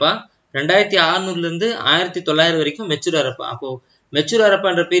ஏர்லி ஹரப்பா, 2600 1900 வரைக்கும் மெச்சூர் ஹரப்பா. அப்போது மெச்சூர்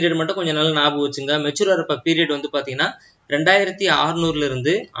ஹரப்பான்ற பீரியட் மட்டும் கொஞ்சம் நல்லா ஞாபகம் வச்சுங்க. மெச்சூர் ஹரப்பா பீரியட் வந்து பார்த்தீங்கன்னா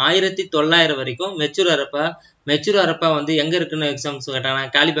 2600 1900 வரைக்கும் மெச்சூர் ஹரப்பா வந்து எங்கே இருக்குன்னு எக்ஸாம்ஸ் கேட்டாங்கன்னா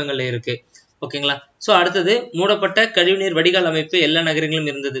காலிபங்கல்ல இருக்குது. ஓகேங்களா. ஸோ அடுத்தது மூடப்பட்ட கழிவுநீர் வடிகால் அமைப்பு எல்லா நகரங்களிலும்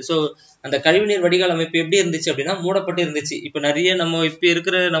இருந்தது. ஸோ அந்த கழிவுநீர் வடிகால் அமைப்பு எப்படி இருந்துச்சு அப்படின்னா மூடப்பட்டு இருந்துச்சு. இப்போ நிறைய நம்ம இப்போ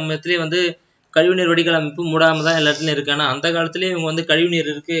இருக்கிற நம்ம இடத்துலேயே வந்து கழிவுநீர் வடிகால் அமைப்பு மூடாமல் தான் எல்லா இடத்துலையும் இருக்குது. ஆனால் அந்த காலத்துலேயே இவங்க வந்து கழிவுநீர்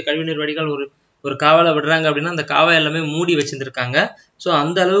இருக்குது, கழிவுநீர் வடிகால் ஒரு காவாலை விடுறாங்க அப்படின்னா அந்த காவா எல்லாமே மூடி வச்சுருந்துருக்காங்க. ஸோ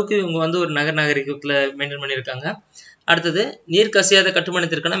அந்த அளவுக்கு இவங்க வந்து ஒரு நாகரிகத்தில் மெயின்டைன் பண்ணியிருக்காங்க. அடுத்தது நீர் கசியாத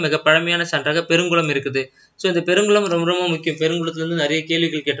கட்டுமானத்திற்கான மிக பழமையான சான்றாக பெருங்குளம் இருக்குது. ஸோ இந்த பெருங்குளம் ரொம்ப ரொம்ப முக்கியம். பெருங்குளத்துலேருந்து நிறைய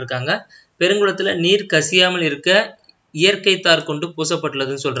கேள்விகள் கேட்டிருக்காங்க. பெருங்குளத்தில் நீர் கசியாமல் இருக்க இயற்கை தார் கொண்டு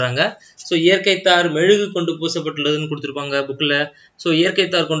பூசப்பட்டுள்ளதுன்னு சொல்கிறாங்க. ஸோ இயற்கை தார் மெழுகு கொண்டு பூசப்பட்டுள்ளதுன்னு கொடுத்துருப்பாங்க புக்கில். ஸோ இயற்கை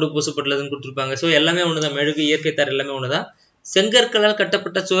தார் கொண்டு பூசப்பட்டுள்ளதுன்னு கொடுத்துருப்பாங்க. ஸோ எல்லாமே ஒன்று தான், மெழுகு இயற்கை தார் எல்லாமே ஒன்று தான். செங்கற்களால்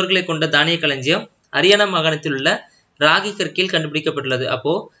கட்டப்பட்ட சுவர்களை கொண்ட தானிய களஞ்சியம் ஹரியானா மாகாணத்தில் உள்ள ராகி கற்கில் கண்டுபிடிக்கப்பட்டுள்ளது.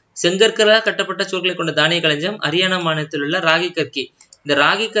 அப்போது செங்கற்களால் கட்டப்பட்ட சுவர்களை கொண்ட தானிய களஞ்சியம் ஹரியானா மாநிலத்தில் உள்ள ராகி கற்கி. இந்த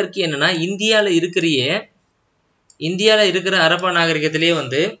ராகி கற்கி என்னன்னா இந்தியாவில் இருக்கிற ஹரப்பா நாகரிகத்திலேயே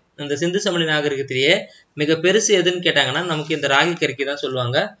வந்து இந்த சிந்து சமவெளி நாகரிகத்திலேயே மிக பெருசு எதுன்னு கேட்டாங்கன்னா நமக்கு இந்த ராகி கற்கி தான்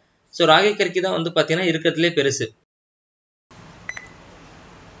சொல்லுவாங்க. ஸோ ராகி கற்கி தான் வந்து பார்த்தீங்கன்னா இருக்கிறதுலே பெருசு.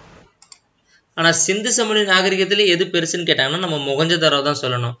 ஆனால் சிந்து சமவெளி நாகரிகத்திலே எது பெருசுன்னு கேட்டாங்கன்னா நம்ம மொகஞ்சதாரோ தான்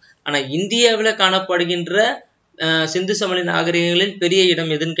சொல்லணும். ஆனால் இந்தியாவில் காணப்படுகின்ற சிந்து சமவெளி நாகரிகங்களின் பெரிய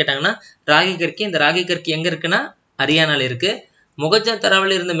இடம் எதுன்னு கேட்டாங்கன்னா ராகி கற்கி. இந்த ராகி கற்கி எங்க இருக்குன்னா ஹரியானால இருக்கு.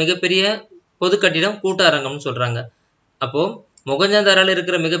 மொகஞ்சதாரோவில் இருந்த மிகப்பெரிய பொது கட்டிடம் கூட்ட அரங்கம்னு சொல்றாங்க. அப்போ மொகஞ்சதாரோவில்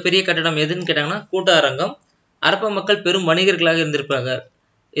இருக்கிற மிகப்பெரிய கட்டிடம் எதுன்னு கேட்டாங்கன்னா கூட்ட அரங்கம். அரப்ப மக்கள் பெரும் வணிகர்களாக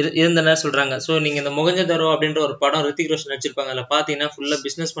இருந்தனர் சொல்றாங்க. ஸோ நீங்க இந்த மொகஞ்சதாரோ அப்படின்ற ஒரு படம் ரித்திக் ரோஷன் நடிச்சிருப்பாங்க. அதில் பார்த்தீங்கன்னா ஃபுல்லா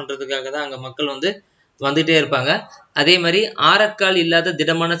பிசினஸ் பண்றதுக்காக தான் அங்க மக்கள் வந்துட்டே இருப்பாங்க. அதே மாதிரி ஆரக்கால் இல்லாத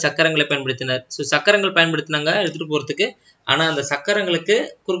திடமான சக்கரங்களை பயன்படுத்தினர். ஸோ சக்கரங்கள் பயன்படுத்தினாங்க எடுத்துட்டு போறதுக்கு. ஆனா அந்த சக்கரங்களுக்கு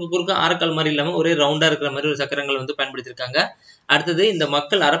குறுக்க ஆரக்கால் மாதிரி இல்லாம ஒரே ரவுண்டா இருக்கிற மாதிரி ஒரு சக்கரங்கள் பயன்படுத்தியிருக்காங்க. அடுத்தது இந்த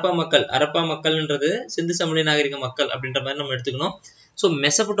மக்கள் அரப்பா மக்கள்ன்றது சிந்து சமவெளி நாகரிக மக்கள் அப்படின்ற மாதிரி நம்ம எடுத்துக்கணும். ஸோ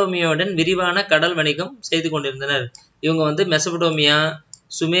மெசபடோமியாவுடன் விரிவான கடல் வணிகம் செய்து கொண்டிருந்தனர். இவங்க மெசபடோமியா,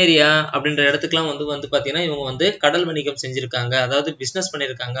 சுமேரியா அப்படின்ற இடத்துக்குலாம் பாத்தீங்கன்னா இவங்க கடல் வணிகம் செஞ்சிருக்காங்க, அதாவது பிசினஸ்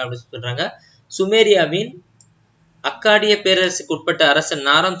பண்ணியிருக்காங்க அப்படின்னு சொல்றாங்க. சுமேரியாவின் அக்காடிய பேரரசுக்கு உட்பட்ட அரசன்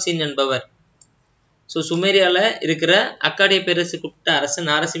நாரம்சீன் என்பவர். ஸோ சுமேரியால இருக்கிற அக்காடிய பேரரசுக்கு உட்பட்ட அரசன்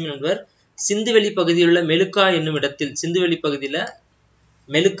நாரசிம் என்பவர் சிந்துவெளி பகுதியில் உள்ள மெலுக்கா என்னும் இடத்தில்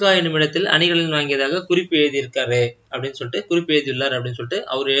அணிகளில் வாங்கியதாக குறிப்பு எழுதியிருக்காரு குறிப்பு எழுதியுள்ளார் அப்படின்னு சொல்லிட்டு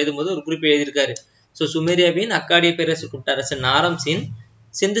அவர் எழுதும்போது ஒரு குறிப்பு எழுதியிருக்காரு. ஸோ சுமேரியாவின் அக்காடிய பேரரசுக்கு உட்பட்ட அரசன் நாரம்சீன்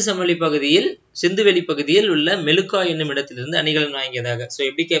சிந்துவெளி பகுதியில் உள்ள மெலுக்கா என்னும் இடத்திலிருந்து அணிகலன் வாங்கியதாக. ஸோ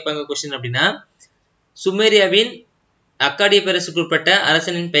எப்படி கேட்பாங்க கொஸ்டின் அப்படின்னா, சுமேரியாவின் அக்காடிய பேரரசுக்கு உட்பட்ட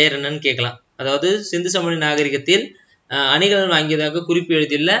அரசனின் பெயர் என்னன்னு கேட்கலாம். அதாவது சிந்து சமவெளி நாகரிகத்தில் அணிகலன் வாங்கியதாக குறிப்பு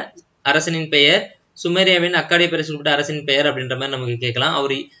எழுதியுள்ள அரசனின் பெயர், சுமேரியாவின் அக்காடிய பேரரசுக்கு உட்பட்ட அரசனின் பெயர் அப்படின்ற மாதிரி நமக்கு கேட்கலாம்.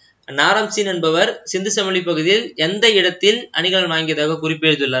 அவர் நாரம்சீன் என்பவர் சிந்து சமவெளி பகுதியில் எந்த இடத்தில் அணிகலன் வாங்கியதாக குறிப்பு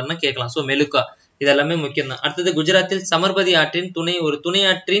எழுதியுள்ளார்னு கேட்கலாம். ஸோ மெலுக்கா இதெல்லாமே முக்கியம் தான். அடுத்தது குஜராத்தில் சமர்பதி ஆற்றின் துணை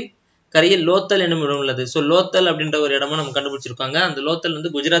ஆற்றின் கரையில் லோத்தல் என்னும் இடம் உள்ளது. ஸோ லோத்தல் அப்படின்ற ஒரு இடமும் நம்ம கண்டுபிடிச்சிருக்காங்க. அந்த லோத்தல்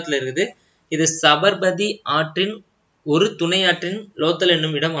குஜராத்ல இருக்குது. இது சபர்மதி ஆற்றின் ஒரு துணை ஆற்றின் லோத்தல்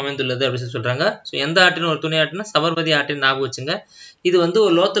என்னும் இடம் அமைந்துள்ளது அப்படின்னு சொல்றாங்க. ஸோ எந்த ஆற்றின் ஒரு துணை ஆற்றினா சபர்மதி ஆற்றின் ஞாபகம் வச்சுங்க. இது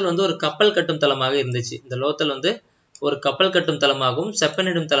ஒரு லோத்தல் ஒரு கப்பல் கட்டும் தளமாக இருந்துச்சு. இந்த லோத்தல் ஒரு கப்பல் கட்டும் தளமாகவும்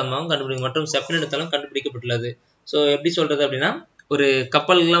செப்பனிடும் தளமாகவும் மற்றும் செப்பனிடும் தளம் கண்டுபிடிக்கப்பட்டுள்ளது. ஸோ எப்படி சொல்றது அப்படின்னா, ஒரு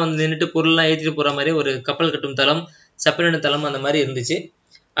கப்பல்லாம் நின்றுட்டு பொருள்லாம் ஏற்றிட்டு போற மாதிரி ஒரு கப்பல் கட்டும் தளம், செப்பனிடும் தளம் அந்த மாதிரி இருந்துச்சு.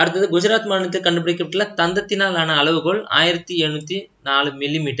 அடுத்தது குஜராத் மாநிலத்தில் கண்டுபிடிக்கப்பட்டுள்ள தந்தத்தினால் ஆன அளவுகோல் 1704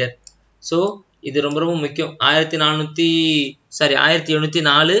 மில்லிமீட்டர். ஸோ இது ரொம்ப ரொம்ப முக்கியம்.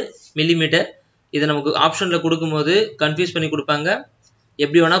 1704 மில்லிமீட்டர். இதை நமக்கு ஆப்ஷன்ல கொடுக்கும்போது கன்ஃபியூஸ் பண்ணி கொடுப்பாங்க.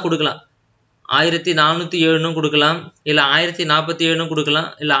 எப்படி வேணா கொடுக்கலாம். 1407 கொடுக்கலாம், இல்ல 1047 கொடுக்கலாம்,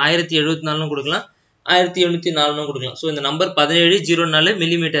 இல்ல 1074 கொடுக்கலாம், 1704 கொடுக்கலாம். ஸோ இந்த நம்பர் 1704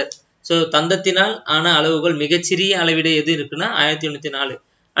 மில்லிமீட்டர். ஸோ தந்தத்தினால் ஆன அளவுகள் மிகச்சிறிய அளவிட எது இருக்குன்னா 1704.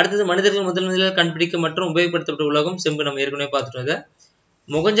 அடுத்தது மனிதர்கள் முதலில் கண்டுபிடிக்க மற்றும் உபயோகப்படுத்தப்பட்ட உலகம் செம்பு. நம்ம ஏற்கனவே பார்த்துட்டு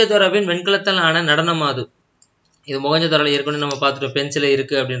மொகஞ்சதாரோவின் வெண்கலத்தால் ஆன நடனமாது. இது மொகஞ்சதாரோவில் ஏற்கனவே நம்ம பார்த்துட்டோம், பென்சில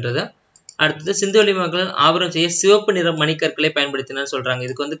இருக்கு அப்படின்றத. அடுத்தது சிந்துவெளி மக்கள் ஆபரணம் செய்ய சிவப்பு நிற மணிக்கற்களை பயன்படுத்தினான்னு சொல்றாங்க.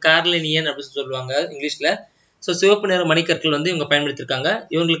 இதுக்கு கார்லினியன் அப்படின்னு சொல்லுவாங்க இங்கிலீஷ்ல. ஸோ சிவப்பு நிற மணிக்கற்கள் இவங்க பயன்படுத்தியிருக்காங்க.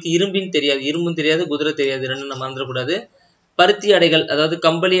 இவங்களுக்கு இரும்பும் தெரியாது, குதிரை தெரியாது, ரெண்டும் நம்ம மறந்துடக்கூடாது. பருத்தி அடைகள், அதாவது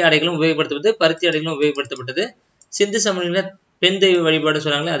கம்பளி அடைகளும் உபயோகப்படுத்தப்பட்டது, பருத்தி அடைகளும் உபயோகப்படுத்தப்பட்டது. சிந்து சமவெளியில பெண் தெய்வ வழிபாடு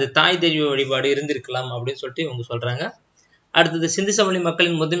சொல்றாங்களே, அது தாய் தெய்வ வழிபாடு இருந்திருக்கலாம் அப்படின்னு சொல்லிட்டு இவங்க சொல்றாங்க. அடுத்தது சிந்து சமவெளி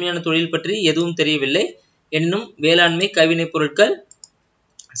மக்களின் முதன்மையான தொழில் பற்றி எதுவும் தெரியவில்லை. எனினும் வேளாண்மை, கைவினைப் பொருட்கள்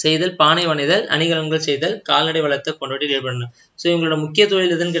செய்தல், பானை வணைதல், அணிகலன்கள் செய்தல், கால்நடை வளர்த்த போன்றவற்றில் ஈடுபடணும். ஸோ இவங்களோட முக்கிய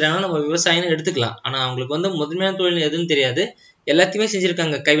தொழில் எதுன்னு கேட்டாங்கன்னா நம்ம விவசாயம் எடுத்துக்கலாம். ஆனா அவங்களுக்கு முதன்மையான தொழில் எதுன்னு தெரியாது. எல்லாத்தையுமே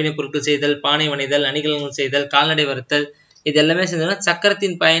செஞ்சிருக்காங்க. கைவினைப் பொருட்கள் செய்தல், பானை வணைதல், அணிகலன்கள் செய்தல், கால்நடை வளர்த்தல், இது எல்லாமே செஞ்சோம்னா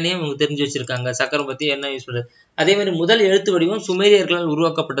சக்கரத்தின் பயனையும் அவங்க தெரிஞ்சு வச்சிருக்காங்க. சக்கரம் பத்தி என்ன யூஸ் பண்றது. அதே மாதிரி முதல் எழுத்து வடிவம் சுமேரியர்களால்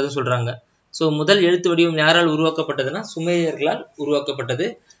உருவாக்கப்பட்டதுன்னு சொல்றாங்க. ஸோ முதல் எழுத்து வடிவம் யாரால் உருவாக்கப்பட்டதுன்னா சுமேரியர்களால் உருவாக்கப்பட்டது.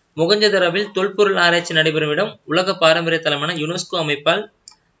 மொகஞ்சதாரோவில் தொல்பொருள் ஆராய்ச்சி நடைபெறும் இடம் உலக பாரம்பரிய தலமான யுனெஸ்கோ அமைப்பால்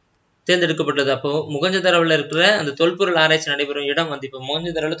தேர்ந்தெடுக்கப்பட்டது. அப்போ மொகஞ்சதாரோவில் இருக்கிற அந்த தொல்பொருள் ஆராய்ச்சி நடைபெறும் இடம் இப்போ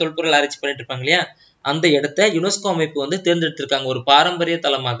மொகஞ்சதாரோவில் தொல்பொருள் ஆராய்ச்சி பண்ணிட்டு இருப்பாங்க இல்லையா, அந்த இடத்த யுனெஸ்கோ அமைப்பு தேர்ந்தெடுத்திருக்காங்க. ஒரு பாரம்பரிய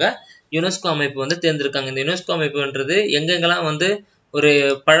தலமாக யுனெஸ்கோ அமைப்பு தேர்ந்தெடுக்காங்க. இந்த யுனெஸ்கோ அமைப்புன்றது எங்கெங்கெல்லாம் ஒரு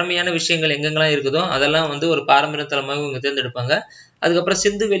பழமையான விஷயங்கள் எங்கெங்கெல்லாம் இருக்குதோ அதெல்லாம் ஒரு பாரம்பரிய தலமாக இவங்க தேர்ந்தெடுப்பாங்க. அதுக்கப்புறம்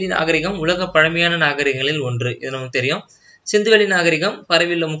சிந்துவெளி நாகரிகம் உலக பழமையான நாகரிகங்களில் ஒன்று, இது நமக்கு தெரியும். சிந்துவெளி நாகரிகம்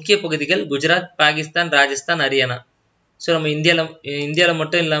பரவியுள்ள முக்கிய பகுதிகள் குஜராத், பாகிஸ்தான், ராஜஸ்தான், ஹரியானா. ஸோ நம்ம இந்தியாவில்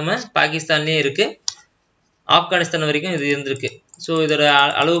மட்டும் இல்லாம பாகிஸ்தான்லயும் இருக்கு, ஆப்கானிஸ்தான் வரைக்கும் இது இருந்திருக்கு. ஸோ இதோட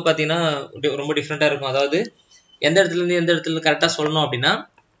அளவு பார்த்தீங்கன்னா ரொம்ப டிஃப்ரெண்டா இருக்கும். அதாவது எந்த இடத்துல இருந்து எந்த இடத்துல கரெக்டாக சொல்லணும் அப்படின்னா,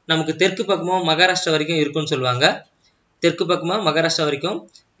 நமக்கு தெற்கு பக்கமா மகாராஷ்டிரா வரைக்கும் இருக்குன்னு சொல்லுவாங்க. தெற்கு பக்கமா மகாராஷ்டிரா வரைக்கும்,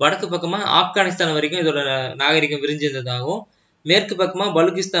 வடக்கு பக்கமா ஆப்கானிஸ்தான் வரைக்கும் இதோட நாகரிகம் விரிஞ்சிருந்ததாகவும், மேற்கு பக்கமா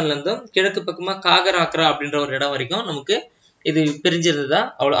பலுகிஸ்தான்ல இருந்தும், கிழக்கு பக்கமா காகர் ஆக்ரா அப்படின்ற ஒரு இடம் வரைக்கும் நமக்கு இது பிரிஞ்சிருந்ததா.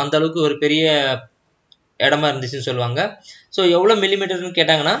 அந்த அளவுக்கு ஒரு பெரிய இடமா இருந்துச்சுன்னு சொல்லுவாங்க. ஸோ எவ்வளவு மில்லிமீட்டர்னு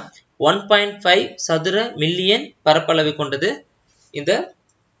கேட்டாங்கன்னா 1.5 சதுர மில்லியன் பரப்பளவை கொண்டது இந்த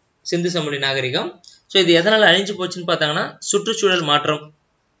சிந்து சமவெளி நாகரிகம். ஸோ இது எதனால் அழிஞ்சு போச்சுன்னு பார்த்தாங்கன்னா சுற்றுச்சூழல் மாற்றம்.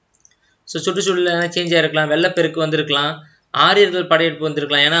 ஸோ சுற்றுச்சூழல் சேஞ்ச் ஆகிருக்கலாம், வெள்ளப்பெருக்கு வந்திருக்கலாம், ஆரியர்கள் படையெடுப்பு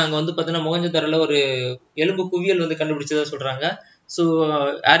வந்திருக்கலாம். ஏன்னா அங்கே வந்து பார்த்தீங்கன்னா மொஹஞ்சதாரோவில் ஒரு எலும்பு குவியல் வந்து கண்டுபிடிச்சதா சொல்கிறாங்க. ஸோ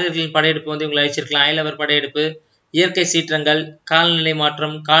ஆரியர்களின் படையெடுப்பு வந்து இவங்களை அழிச்சிருக்கலாம், அயலவர் படையெடுப்பு, இயற்கை சீற்றங்கள், காலநிலை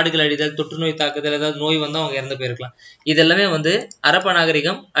மாற்றம், காடுகள் அழிதல், தொற்றுநோய் தாக்குதல், ஏதாவது நோய் வந்து அவங்க இறந்து போயிருக்கலாம். இதெல்லாமே வந்து ஹரப்பா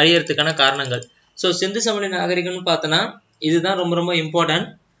நாகரிகம் அழியறதுக்கான காரணங்கள். ஸோ சிந்து சமவெளி நாகரிகம்னு பார்த்தோன்னா இதுதான் ரொம்ப ரொம்ப இம்பார்ட்டன்ட்.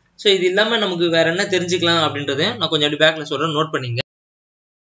 ஸோ இது இல்லாமல் நமக்கு வேற என்ன தெரிஞ்சுக்கலாம் அப்படின்றத நான் கொஞ்சம் அப்படி பேக்கில் சொல்கிறேன், நோட் பண்ணிங்க.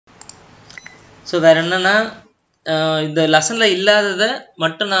 ஸோ வேற என்னன்னா இந்த லெசனில் இல்லாததை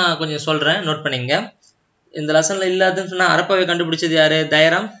மட்டும் நான் கொஞ்சம் சொல்கிறேன், நோட் பண்ணிங்க. இந்த லெசனில் இல்லாததுன்னு சொன்னால் ஹரப்பாவை கண்டுபிடிச்சது யார்?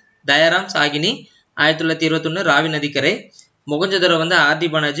 தயாராம் சாகினி 1921 ராவி நதிக்கரை. மொஹஞ்சதாரோ வந்து ஆர்டி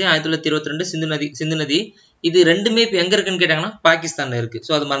பானாஜி 1922 சிந்து நதி. இது ரெண்டுமே இப்போ எங்கே இருக்குன்னு கேட்டாங்கன்னா பாகிஸ்தானில் இருக்குது.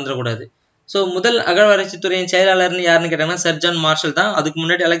 ஸோ அது மறந்துடக்கூடாது. ஸோ முதல் அகழ்வாராய்ச்சி துறையின் செயலாளர்னு யாருன்னு கேட்டாங்கன்னா சர் ஜான் மார்ஷல் தான். அதுக்கு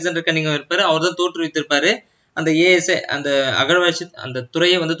முன்னாடி அலெக்சாண்டர் கன்னிங்கம் இருப்பார், அவர் தான் தோற்றுவித்திருப்பாரு. அந்த ஏஎஸ்ஏ அந்த அகழ்வாராய்ச்சி அந்த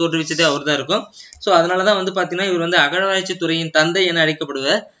துறையை வந்து தோற்றுவிச்சதே அவர் தான் இருக்கும். ஸோ அதனால தான் வந்து பார்த்தீங்கன்னா இவர் வந்து அகழ்வாராய்ச்சி துறையின் தந்தை என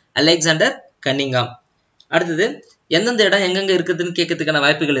அழைக்கப்படுவார், அலெக்சாண்டர் கன்னிங்கம். அடுத்தது எந்தெந்த இடம் எங்கெங்க இருக்குதுன்னு கேட்கறதுக்கான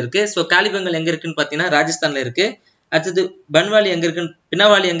வாய்ப்புகள் இருக்கு. ஸோ காலிபங்கல் எங்க இருக்குன்னு பார்த்தீங்கன்னா ராஜஸ்தான்ல இருக்கு. அடுத்தது பினவாலி எங்க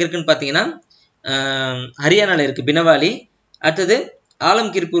இருக்குன்னு பார்த்தீங்கன்னா ஹரியானால இருக்கு பினவாலி. அடுத்தது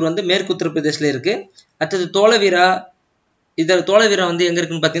ஆலம்கீர்பூர் வந்து மேற்கு உத்தரப்பிரதேசில் இருக்கு. அடுத்தது தோலவீரா வந்து எங்க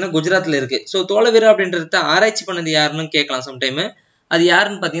இருக்குன்னு பார்த்தீங்கன்னா குஜராத்ல இருக்கு. ஸோ தோலவீரா அப்படின்றத ஆராய்ச்சி பண்ணது யாருன்னு கேட்கலாம் சம்டைம். அது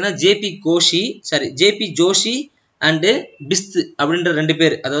யாருன்னு பார்த்தீங்கன்னா ஜேபி ஜோஷி அண்டு பிஸ்த் அப்படின்ற 2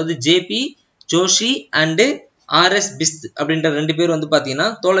 பேர், அதாவது JP Joshi and RS Bisht அப்படின்ற 2 பேர் வந்து பார்த்தீங்கன்னா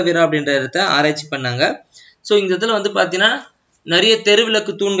தோலவீரா அப்படின்ற இடத்த ஆராய்ச்சி பண்ணாங்க. ஸோ இந்த இடத்துல வந்து பார்த்தீங்கன்னா நிறைய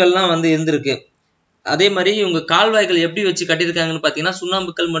தெருவிளக்கு தூண்கள்லாம் வந்து இருந்திருக்கு. அதே மாதிரி இவங்க கால்வாய்கள் எப்படி வச்சு கட்டியிருக்காங்கன்னு பார்த்தீங்கன்னா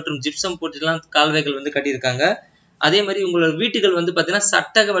சுண்ணாம்புக்கல் மற்றும் ஜிப்சம் போட்டுலாம் கால்வாய்கள் வந்து கட்டியிருக்காங்க. அதே மாதிரி உங்களோட வீட்டுகள் வந்து பார்த்தீங்கன்னா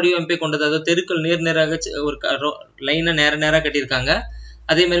சட்டக வடிவமைப்பை கொண்டது, அதாவது தெருக்கள் நேராக ஒரு லைனை நேராக கட்டியிருக்காங்க.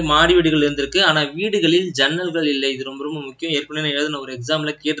 அதே மாதிரி மாடி வீடுகள் இருந்திருக்கு. ஆனால் வீடுகளில் ஜன்னல்கள் இல்லை. இது ரொம்ப ரொம்ப முக்கியம். ஏற்கனவே எழுதின ஒரு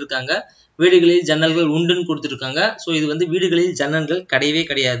எக்ஸாம்ல கேட்டிருக்காங்க, வீடுகளில் ஜன்னல்கள் உண்டுன்னு கொடுத்துருக்காங்க. ஸோ இது வந்து வீடுகளில் ஜன்னல்கள்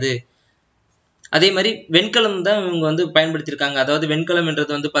கிடையாது. அதே மாதிரி வெண்கலம் தான் இவங்க வந்து பயன்படுத்தியிருக்காங்க. அதாவது வெண்கலம்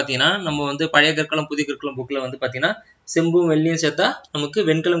என்றது வந்து பார்த்தீங்கன்னா நம்ம வந்து பழைய கற்களம் புதிய கற்களம் புக்கில் வந்து பார்த்தீங்கன்னா செம்பும் வெள்ளியும் சேர்த்தா நமக்கு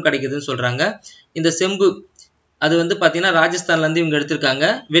வெண்கலம் கிடைக்குதுன்னு சொல்றாங்க. இந்த செம்பு அது வந்து பார்த்தீங்கன்னா ராஜஸ்தான்லேருந்து இவங்க எடுத்திருக்காங்க,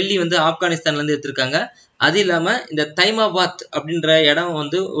 வெள்ளி வந்து ஆப்கானிஸ்தான்லேருந்து எடுத்திருக்காங்க. அது இல்லாமல் இந்த தைமாபாத் அப்படின்ற இடம்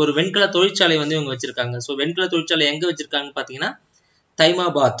வந்து ஒரு வெண்கல தொழிற்சாலை வந்து இவங்க வச்சிருக்காங்க. ஸோ வெண்கல தொழிற்சாலை எங்கே வச்சிருக்காங்கன்னு பார்த்தீங்கன்னா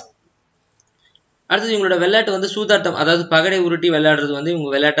தைமாபாத். அடுத்தது இவங்களோட விளையாட்டு வந்து சூதாட்டம், அதாவது பகடை உருட்டி விளையாடுறது வந்து இவங்க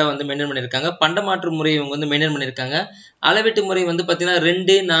விளையாட்டை வந்து மெயின்டைன் பண்ணியிருக்காங்க. பண்டமாற்று முறை இவங்க வந்து மெயின்டைன் பண்ணியிருக்காங்க. அளவீட்டு முறை வந்து பார்த்தீங்கன்னா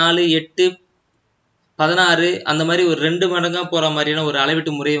 2, 4, 8, 16 அந்த மாதிரி ஒரு 2 மடங்காக போகிற மாதிரியான ஒரு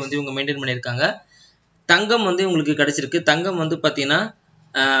அளவீட்டு முறையை வந்து இவங்க மெயின்டைன் பண்ணியிருக்காங்க. தங்கம் வந்து இவங்களுக்கு கிடைச்சிருக்கு. தங்கம் வந்து பார்த்தீங்கன்னா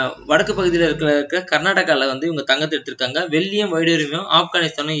வடக்கு பகுதியில் இருக்க கர்நாடகாவில் வந்து இவங்க தங்கத்தை எடுத்திருக்காங்க. வெள்ளியும் வைடூரியமும்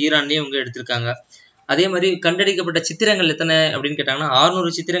ஆப்கானிஸ்தானும் ஈரான்லையும் இவங்க எடுத்திருக்காங்க. அதே மாதிரி கண்டடிக்கப்பட்ட சித்திரங்கள் எத்தனை அப்படின்னு கேட்டாங்கன்னா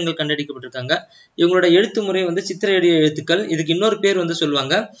 600 சித்திரங்கள் கண்டடிக்கப்பட்டிருக்காங்க. இவங்களோட எழுத்து முறை வந்து சித்திரையடிய எழுத்துக்கள். இதுக்கு இன்னொரு பேர் வந்து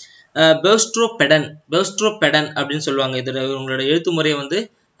சொல்லுவாங்க பெவ்ஸ்ட்ரோபெடன் அப்படின்னு சொல்லுவாங்க. இதோட இவங்களோட எழுத்து முறை வந்து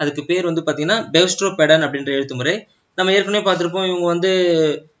அதுக்கு பேர் வந்து பார்த்தீங்கன்னா பெவ்ஸ்ட்ரோபெடன் அப்படின்ற எழுத்து முறை. நம்ம ஏற்கனவே பார்த்துருப்போம், இவங்க வந்து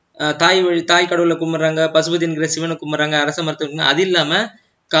தாய் கடவுளை கும்பிட்றாங்க, பசுபதிங்கிற சிவனை கும்பிட்றாங்க, அரச மரத்தை. அது இல்லாமல்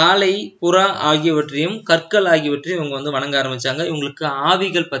காளை, புறா ஆகியவற்றையும் கற்கள் ஆகியவற்றையும் இவங்க வந்து வணங்க ஆரம்பிச்சாங்க. இவங்களுக்கு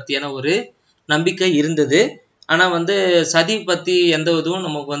ஆவிகள் பற்றியான ஒரு நம்பிக்கை இருந்தது. ஆனால் வந்து சதி பற்றி எந்த இதுவும்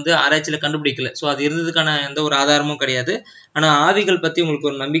நமக்கு வந்து ஆராய்ச்சியில் கண்டுபிடிக்கல. ஸோ அது இருந்ததுக்கான எந்த ஒரு ஆதாரமும் கிடையாது. ஆனால் ஆவிகள் பற்றி உங்களுக்கு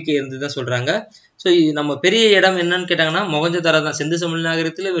ஒரு நம்பிக்கை இருந்ததுதான் சொல்கிறாங்க. ஸோ நம்ம பெரிய இடம் என்னன்னு கேட்டாங்கன்னா மொஹஞ்சதாரோ தான். சிந்து சமவெளி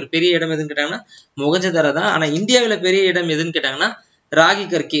நாகரிகத்தில் ஒரு பெரிய இடம் எதுன்னு கேட்டாங்கன்னா மொஹஞ்சதாரோ தான். ஆனால் இந்தியாவில் பெரிய இடம் எதுன்னு கேட்டாங்கன்னா ராகி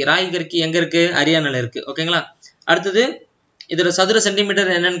கர்கி எங்கே இருக்குது? ஹரியானால இருக்குது. ஓகேங்களா. அடுத்தது இதோட சதுர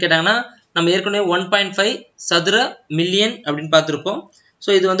சென்டிமீட்டர் என்னன்னு கேட்டாங்கன்னா நம்ம ஏற்கனவே 1.5 சதுர மில்லியன் அப்படின்னு பார்த்துருப்போம். ஸோ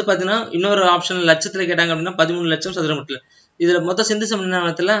இது வந்து பார்த்தீங்கன்னா இன்னொரு ஆப்ஷன் லட்சத்தில் கேட்டாங்க அப்படின்னா 13 லட்சம் சதுர மீட்டர். இதில் மொத்தம் சிந்து சமவெளி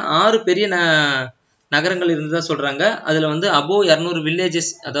நாகரிகத்தில் 6 பெரிய நகரங்கள் இருந்ததாக சொல்கிறாங்க. அதில் வந்து அபோவ் 200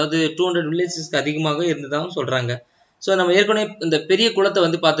 வில்லேஜஸ், அதாவது 200 வில்லேஜஸ்க்கு அதிகமாக இருந்ததாகவும் சொல்கிறாங்க. ஸோ நம்ம ஏற்கனவே இந்த பெரிய குளத்தை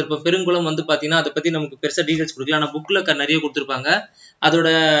வந்து பார்த்துருப்போம். பெருங்குளம் வந்து பார்த்தீங்கன்னா அதை பற்றி நமக்கு பெருசாக டீட்டெயில்ஸ் கொடுக்கல, ஆனால் புக்கில் நிறைய கொடுத்துருப்பாங்க. அதோட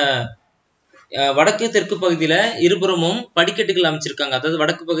வடக்கு தெற்கு பகுதியில் இருபுறமும் படிக்கட்டுகள் அமைச்சிருக்காங்க. அதாவது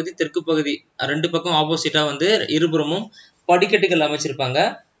வடக்கு பகுதி தெற்கு பகுதி 2 பக்கம் ஆப்போசிட்டாக வந்து இருபுறமும் படிக்கட்டுகள் அமைச்சிருப்பாங்க.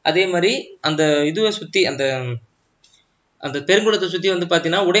 அதே மாதிரி அந்த இதுவை சுற்றி அந்த பெருங்குளத்தை சுற்றி வந்து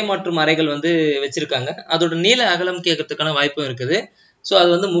பார்த்தீங்கன்னா உடைமாற்றும் அறைகள் வந்து வச்சிருக்காங்க. அதோட நீள அகலம் கேட்கறதுக்கான வாய்ப்பும் இருக்குது. ஸோ அது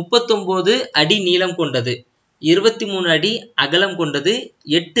வந்து 39 அடி நீளம் கொண்டது, 23 அடி அகலம் கொண்டது,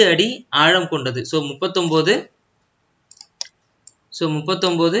 8 அடி ஆழம் கொண்டது. ஸோ 39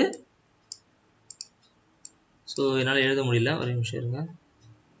 ஸோ என்னால் எழுத முடியல, ஒரு நிமிஷம் இருங்க.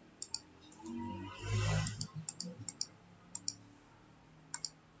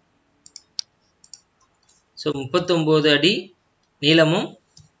 ஸோ 39 அடி நீளமும்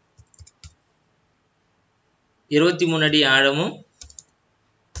 23 அடி ஆழமும்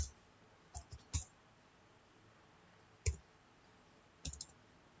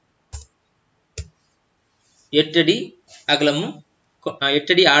 8 அடி அகலமும்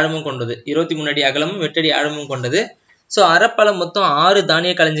 8 அடி ஆழமும் கொண்டது. 23 அடி அகலமும் 8 அடி ஆழமும் கொண்டது. ஸோ அறப்பளம் மொத்தம் 6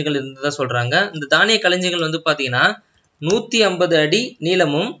 தானிய களஞ்சியங்கள் இருந்ததா சொல்றாங்க. இந்த தானிய களஞ்சியங்கள் வந்து பார்த்தீங்கன்னா 150 அடி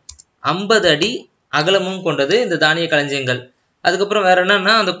நீளமும் 50 அடி அகலமும் கொண்டது இந்த தானிய களஞ்சியங்கள். அதுக்கப்புறம் வேற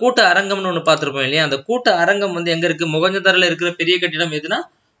என்னன்னா, அந்த கூட்ட அரங்கம்னு ஒன்று பார்த்துருப்போம் இல்லையா, அந்த கூட்ட அரங்கம் வந்து எங்க இருக்கு, மொகஞ்சதாரோல இருக்கிற பெரிய கட்டிடம் எதுனா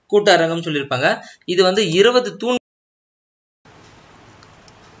கூட்ட அரங்கம் சொல்லியிருப்பாங்க. இது வந்து 20 தூண்.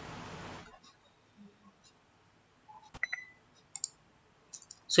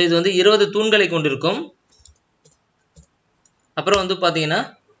 ஸோ இது வந்து 20 தூண்களை கொண்டிருக்கும். அப்புறம் வந்து பார்த்தீங்கன்னா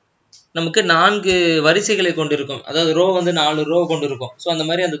நமக்கு 4 வரிசைகளை கொண்டிருக்கும். அதாவது ரோ வந்து 4 ரோ கொண்டிருக்கும். ஸோ அந்த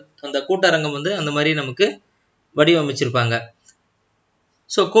மாதிரி அந்த கூட்டரங்கம் வந்து அந்த மாதிரி நமக்கு வடிவமைச்சிருப்பாங்க.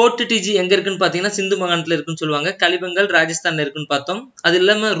 ஸோ கோர்ட் டிஜி எங்க இருக்குன்னு பார்த்தீங்கன்னா சிந்து மாகாணத்தில் இருக்குன்னு சொல்லுவாங்க. கலிபங்கல் ராஜஸ்தான்ல இருக்குன்னு பார்த்தோம். அது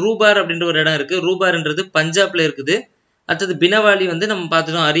இல்லாமல் ரூபார் அப்படின்ற ஒரு இடம் இருக்கு. ரூபார்ன்றது பஞ்சாப்ல இருக்குது. அடுத்தது பினவாலி வந்து நம்ம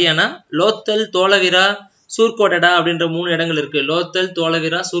பார்த்துட்டோம் ஹரியானா. லோத்தல், தோலவிரா, சூர்கோடடா அப்படின்ற 3 இடங்கள் இருக்கு. லோத்தல்,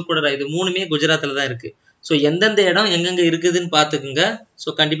 தோலவிரா, சூர்கோடடா இது 3மே குஜராத்தில் தான் இருக்கு. ஸோ எந்தெந்த இடம் எங்கெங்க இருக்குதுன்னு பார்த்துக்குங்க. ஸோ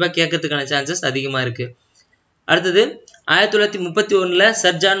கண்டிப்பாக கேட்கறதுக்கான சான்சஸ் அதிகமாக இருக்கு. அடுத்தது 1931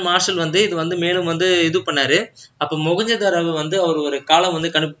 சர் ஜான் மார்ஷல் வந்து இது வந்து மேலும் வந்து இது பண்ணாரு. அப்போ மொகஞ்சதாரோவை வந்து அவர் ஒரு காலம் வந்து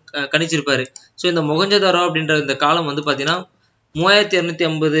கணிச்சிருப்பாரு. ஸோ இந்த மொகஞ்சதாரோ அப்படின்ற இந்த காலம் வந்து பார்த்தீங்கன்னா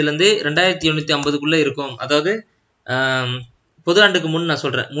 3250 2850 இருக்கும். அதாவது பொது ஆண்டுக்கு முன் நான்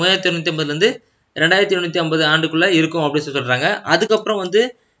சொல்றேன், 3250 2850 ஆண்டுக்குள்ள இருக்கும் அப்படின்னு சொல்றாங்க. அதுக்கப்புறம் வந்து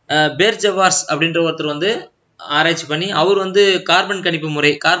பேர்ஜவார்ஸ் அப்படின்ற ஒருத்தர் வந்து ஆராய்ச்சி பண்ணி அவர் வந்து கார்பன் கணிப்பு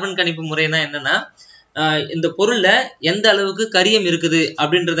முறைனா என்னன்னா, இந்த பொருள்ல எந்த அளவுக்கு கரியம் இருக்குது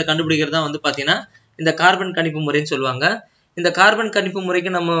அப்படின்றத கண்டுபிடிக்கிறது தான் வந்து பாத்தீங்கன்னா இந்த கார்பன் கணிப்பு முறைன்னு சொல்லுவாங்க. இந்த கார்பன் கணிப்பு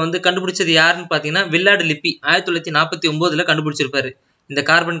முறைக்கு நம்ம வந்து கண்டுபிடிச்சது யாருன்னு பாத்தீங்கன்னா வில்லாடு லிப்பி 1949 கண்டுபிடிச்சிருப்பாரு இந்த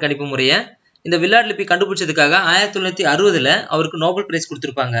கார்பன் கணிப்பு முறையை. இந்த வில்லாடு லிப்பி கண்டுபிடிச்சதுக்காக 1960 அவருக்கு நோபல் பிரைஸ்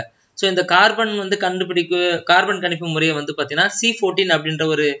கொடுத்திருப்பாங்க. ஸோ இந்த கார்பன் வந்து கார்பன் கணிப்பு முறையை வந்து பாத்தீங்கன்னா C14 அப்படின்ற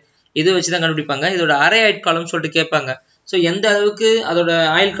ஒரு இது வச்சுதான் கண்டுபிடிப்பாங்க. இதோட அரை ஆயுட்காலம் சொல்லிட்டு கேட்பாங்க. ஸோ எந்த அளவுக்கு அதோட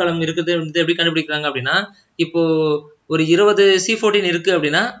ஆயுள் காலம் இருக்குது எப்படி கண்டுபிடிக்கிறாங்க அப்படின்னா, இப்போ ஒரு 20 C14 இருக்கு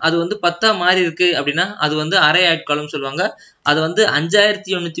அப்படின்னா அது வந்து 10 மாறி இருக்கு அப்படின்னா அது வந்து அரை ஆயுட்காலம் சொல்லுவாங்க. அது வந்து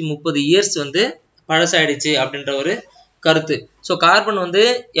 5830 இயர்ஸ் வந்து பழசாயிடுச்சு அப்படின்ற ஒரு கருத்து. ஸோ கார்பன் வந்து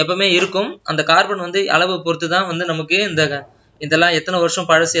எப்பவுமே இருக்கும். அந்த கார்பன் வந்து அளவு பொறுத்து தான் வந்து நமக்கு இதெல்லாம் எத்தனை வருஷம்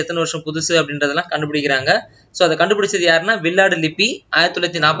பழசு எத்தனை வருஷம் புதுசு அப்படின்றதெல்லாம் கண்டுபிடிக்கிறாங்க. ஸோ அதை கண்டுபிடிச்சது யாருன்னா வில்லாடு லிப்பி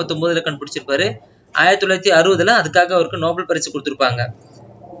 1949 கண்டுபிடிச்சிருப்பாரு. 1960 அதுக்காக அவருக்கு நோபல் பரிசு கொடுத்துருப்பாங்க.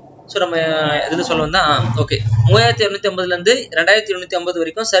 ஸோ நம்ம எதுல சொல்ல வந்தா ஓகே 3250 2850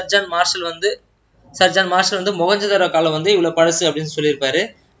 வரைக்கும் சர் ஜான் மார்ஷல் வந்து மொகஞ்சதாரோ காலம் வந்து இவ்வளவு பழசு அப்படின்னு சொல்லியிருப்பாரு.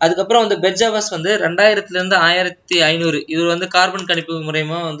 அதுக்கப்புறம் வந்து பெர்ஜவாஸ் வந்து 2000 1500 இவர் வந்து கார்பன் கணிப்பு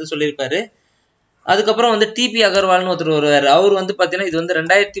முறையமா வந்து சொல்லியிருப்பாரு. அதுக்கப்புறம் வந்து டிபி அகர்வால்னு ஒருத்தர் வருவாரு. அவர் வந்து பாத்தீங்கன்னா இது வந்து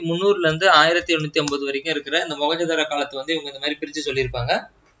 2300 1850 வரைக்கும் இருக்கிற இந்த மொகஞ்சதாரோ காலத்தை வந்து இவங்க இந்த மாதிரி பிரிச்சு சொல்லியிருப்பாங்க.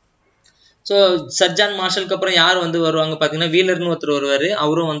 ஸோ சர் ஜான் மார்ஷலுக்கு அப்புறம் யார் வந்து வருவாங்க பார்த்தீங்கன்னா வீலர்னு ஒருத்தர் வருவார்.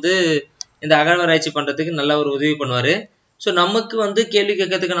 அவரும் வந்து இந்த அகழ்வாராய்ச்சி பண்ணுறதுக்கு நல்ல ஒரு உதவி பண்ணுவார். ஸோ நமக்கு வந்து கேள்வி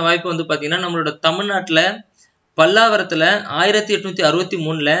கேட்கறதுக்கான வாய்ப்பு வந்து பார்த்தீங்கன்னா நம்மளோட தமிழ்நாட்டில் பல்லாவரத்தில்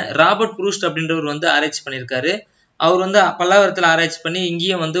 1863 ராபர்ட் ப்ரூஸ்ட் அப்படின்றவர் வந்து ஆராய்ச்சி பண்ணியிருக்காரு. அவர் வந்து பல்லாவரத்தில் ஆராய்ச்சி பண்ணி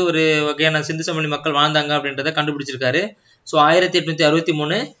இங்கேயும் வந்து ஒரு வகையான சிந்து சமவெளி மக்கள் வாழ்ந்தாங்க அப்படின்றத கண்டுபிடிச்சிருக்காரு. ஸோ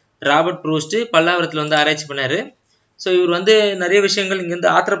 1863 ராபர்ட் ப்ரூஸ்ட் பல்லாவரத்தில் வந்து ஆராய்ச்சி பண்ணாரு. ஸோ இவர் வந்து நிறைய விஷயங்கள்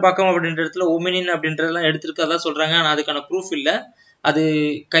இங்கேருந்து ஆத்திரப்பாக்கம் அப்படின்ற இடத்துல ஒமினின் அப்படின்றதெல்லாம் எடுத்திருக்கதா சொல்றாங்க. ஆனால் அதுக்கான ப்ரூஃப் இல்லை, அது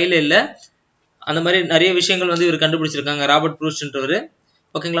கையில் இல்லை. அந்த மாதிரி நிறைய விஷயங்கள் வந்து இவர் கண்டுபிடிச்சிருக்காங்க ராபர்ட் ப்ரூஸ்ட்ன்றவர்.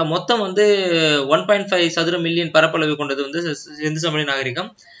 ஓகேங்களா. மொத்தம் வந்து 1.5 சதுர மில்லியன் பரப்பளவு கொண்டது வந்து சிந்து சமவெளி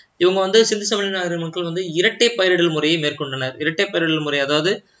நாகரிகம். இவங்க வந்து சிந்து சமவெளி நாகரிக மக்கள் வந்து இரட்டை பயிரிடல் முறையை மேற்கொண்டனர். இரட்டை பயிரிடல் முறை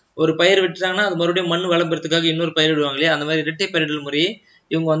அதாவது ஒரு பயிர் விட்டுறாங்கன்னா அது மறுபடியும் மண் வளம் பெறத்துக்காக இன்னொரு பயிர் விடுவாங்க இல்லையா, அந்த மாதிரி இரட்டை பயிரிடல் முறையை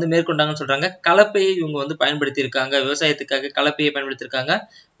இவங்க வந்து மேற்கொண்டாங்கன்னு சொல்றாங்க. கலப்பையை இவங்க வந்து பயன்படுத்தி இருக்காங்க, விவசாயத்துக்காக கலப்பையை பயன்படுத்தி இருக்காங்க.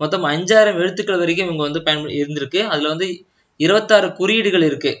 மொத்தம் 5000 எழுத்துக்கள் வரைக்கும் இவங்க வந்து இருந்திருக்கு. அதுல வந்து 26 குறியீடுகள்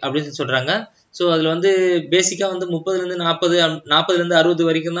இருக்கு அப்படின்னு சொல்றாங்க. ஸோ அதுல வந்து பேசிக்கா வந்து 40 60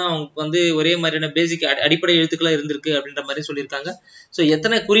 வரைக்கும் தான் அவங்க வந்து ஒரே மாதிரியான பேசிக் அடிப்படை எழுத்துக்களா இருந்திருக்கு அப்படின்ற மாதிரி சொல்லியிருக்காங்க. ஸோ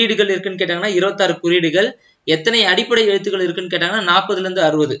எத்தனை குறியீடுகள் இருக்குன்னு கேட்டாங்கன்னா 26 குறியீடுகள். எத்தனை அடிப்படை எழுத்துக்கள் இருக்குன்னு கேட்டாங்கன்னா 40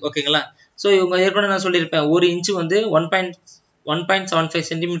 60. ஓகேங்களா. ஸோ இவங்க ஏற்கனவே நான் சொல்லியிருப்பேன் 1 இன்ச்சு வந்து 1.75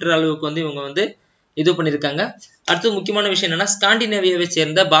 சென்டிமீட்டர் அளவுக்கு வந்து இவங்க வந்து இது பண்ணியிருக்காங்க. அடுத்து முக்கியமான விஷயம் என்னன்னா, ஸ்காண்டினேவியாவை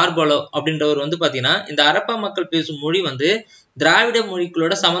சேர்ந்த பார்பலோ அப்படின்றவர் வந்து பாத்தீங்கன்னா இந்த அரப்பா மக்கள் பேசும் மொழி வந்து திராவிட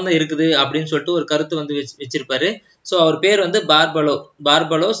மொழிகளோட சம்பந்தம் இருக்குது அப்படின்னு சொல்லிட்டு ஒரு கருத்து வந்து வச்சிருப்பாரு. ஸோ அவர் பேர் வந்து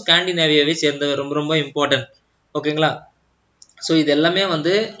பார்பலோ ஸ்காண்டினேவியாவை சேர்ந்தவர். ரொம்ப ரொம்ப இம்பார்ட்டன்ட். ஓகேங்களா? ஸோ இது எல்லாமே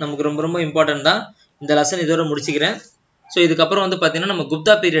வந்து நமக்கு ரொம்ப ரொம்ப இம்பார்ட்டன்ட் தான். இந்த லெசன் இதோட முடிச்சுக்கிறேன். ஸோ இதுக்கப்புறம் வந்து பார்த்தீங்கன்னா நம்ம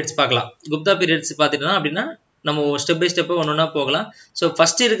குப்தா பீரியட்ஸ் பார்க்கலாம். குப்தா பீரியட்ஸ் பார்த்துட்டோம்னா அப்படின்னா நம்ம ஸ்டெப் பை ஸ்டெப்பாக ஒன்று ஒன்றா போகலாம். ஸோ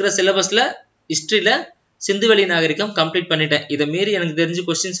ஃபர்ஸ்ட் இருக்கிற சிலபஸில் ஹிஸ்ட்ரியில் சிந்துவெளி நாகரிகம் கம்ப்ளீட் பண்ணிட்டேன். இதை மீறி எனக்கு தெரிஞ்சு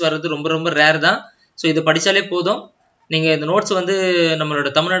கொஸ்டின்ஸ் வர்றது ரொம்ப ரொம்ப ரேர் தான். ஸோ இதை படித்தாலே போதும். நீங்கள் இந்த நோட்ஸ் வந்து நம்மளோட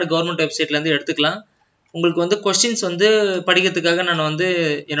தமிழ்நாடு கவர்மெண்ட் வெப்சைட்லேருந்து எடுத்துக்கலாம். உங்களுக்கு வந்து கொஸ்டின்ஸ் வந்து படிக்கிறதுக்காக நான் வந்து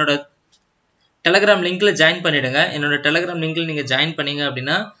என்னோட டெலகிராம் லிங்க்ல ஜாயின் பண்ணிடுங்க. என்னோட டெலகிராம் லிங்க்ல நீங்கள் ஜாயின் பண்ணீங்க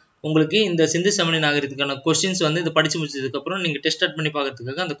அப்படின்னா உங்களுக்கு இந்த சிந்து சமணி நாகரிகத்துக்கான கொஸ்டின்ஸ் வந்து இதை படிச்சு முடிச்சதுக்கப்புறம் நீங்கள் டெஸ்ட் அட் பண்ணி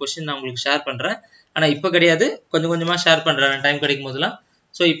பார்க்கறதுக்காக அந்த கொஸ்டின் நான் உங்களுக்கு ஷேர் பண்ணுறேன். ஆனால் இப்போ கிடையாது, கொஞ்சம் கொஞ்சமாக ஷேர் பண்ணுறேன் டைம் கிடைக்கும் போதெல்லாம்.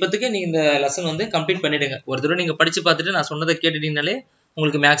 ஸோ இப்போதைக்கு நீங்கள் இந்த லெசன் வந்து கம்ப்ளீட் பண்ணிவிடுங்க. ஒரு தடவை நீங்கள் படித்து பார்த்துட்டு நான் சொன்னதை கேட்டுட்டீங்கனாலே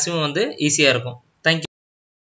உங்களுக்கு மேக்ஸிமம் வந்து ஈஸியாக இருக்கும்.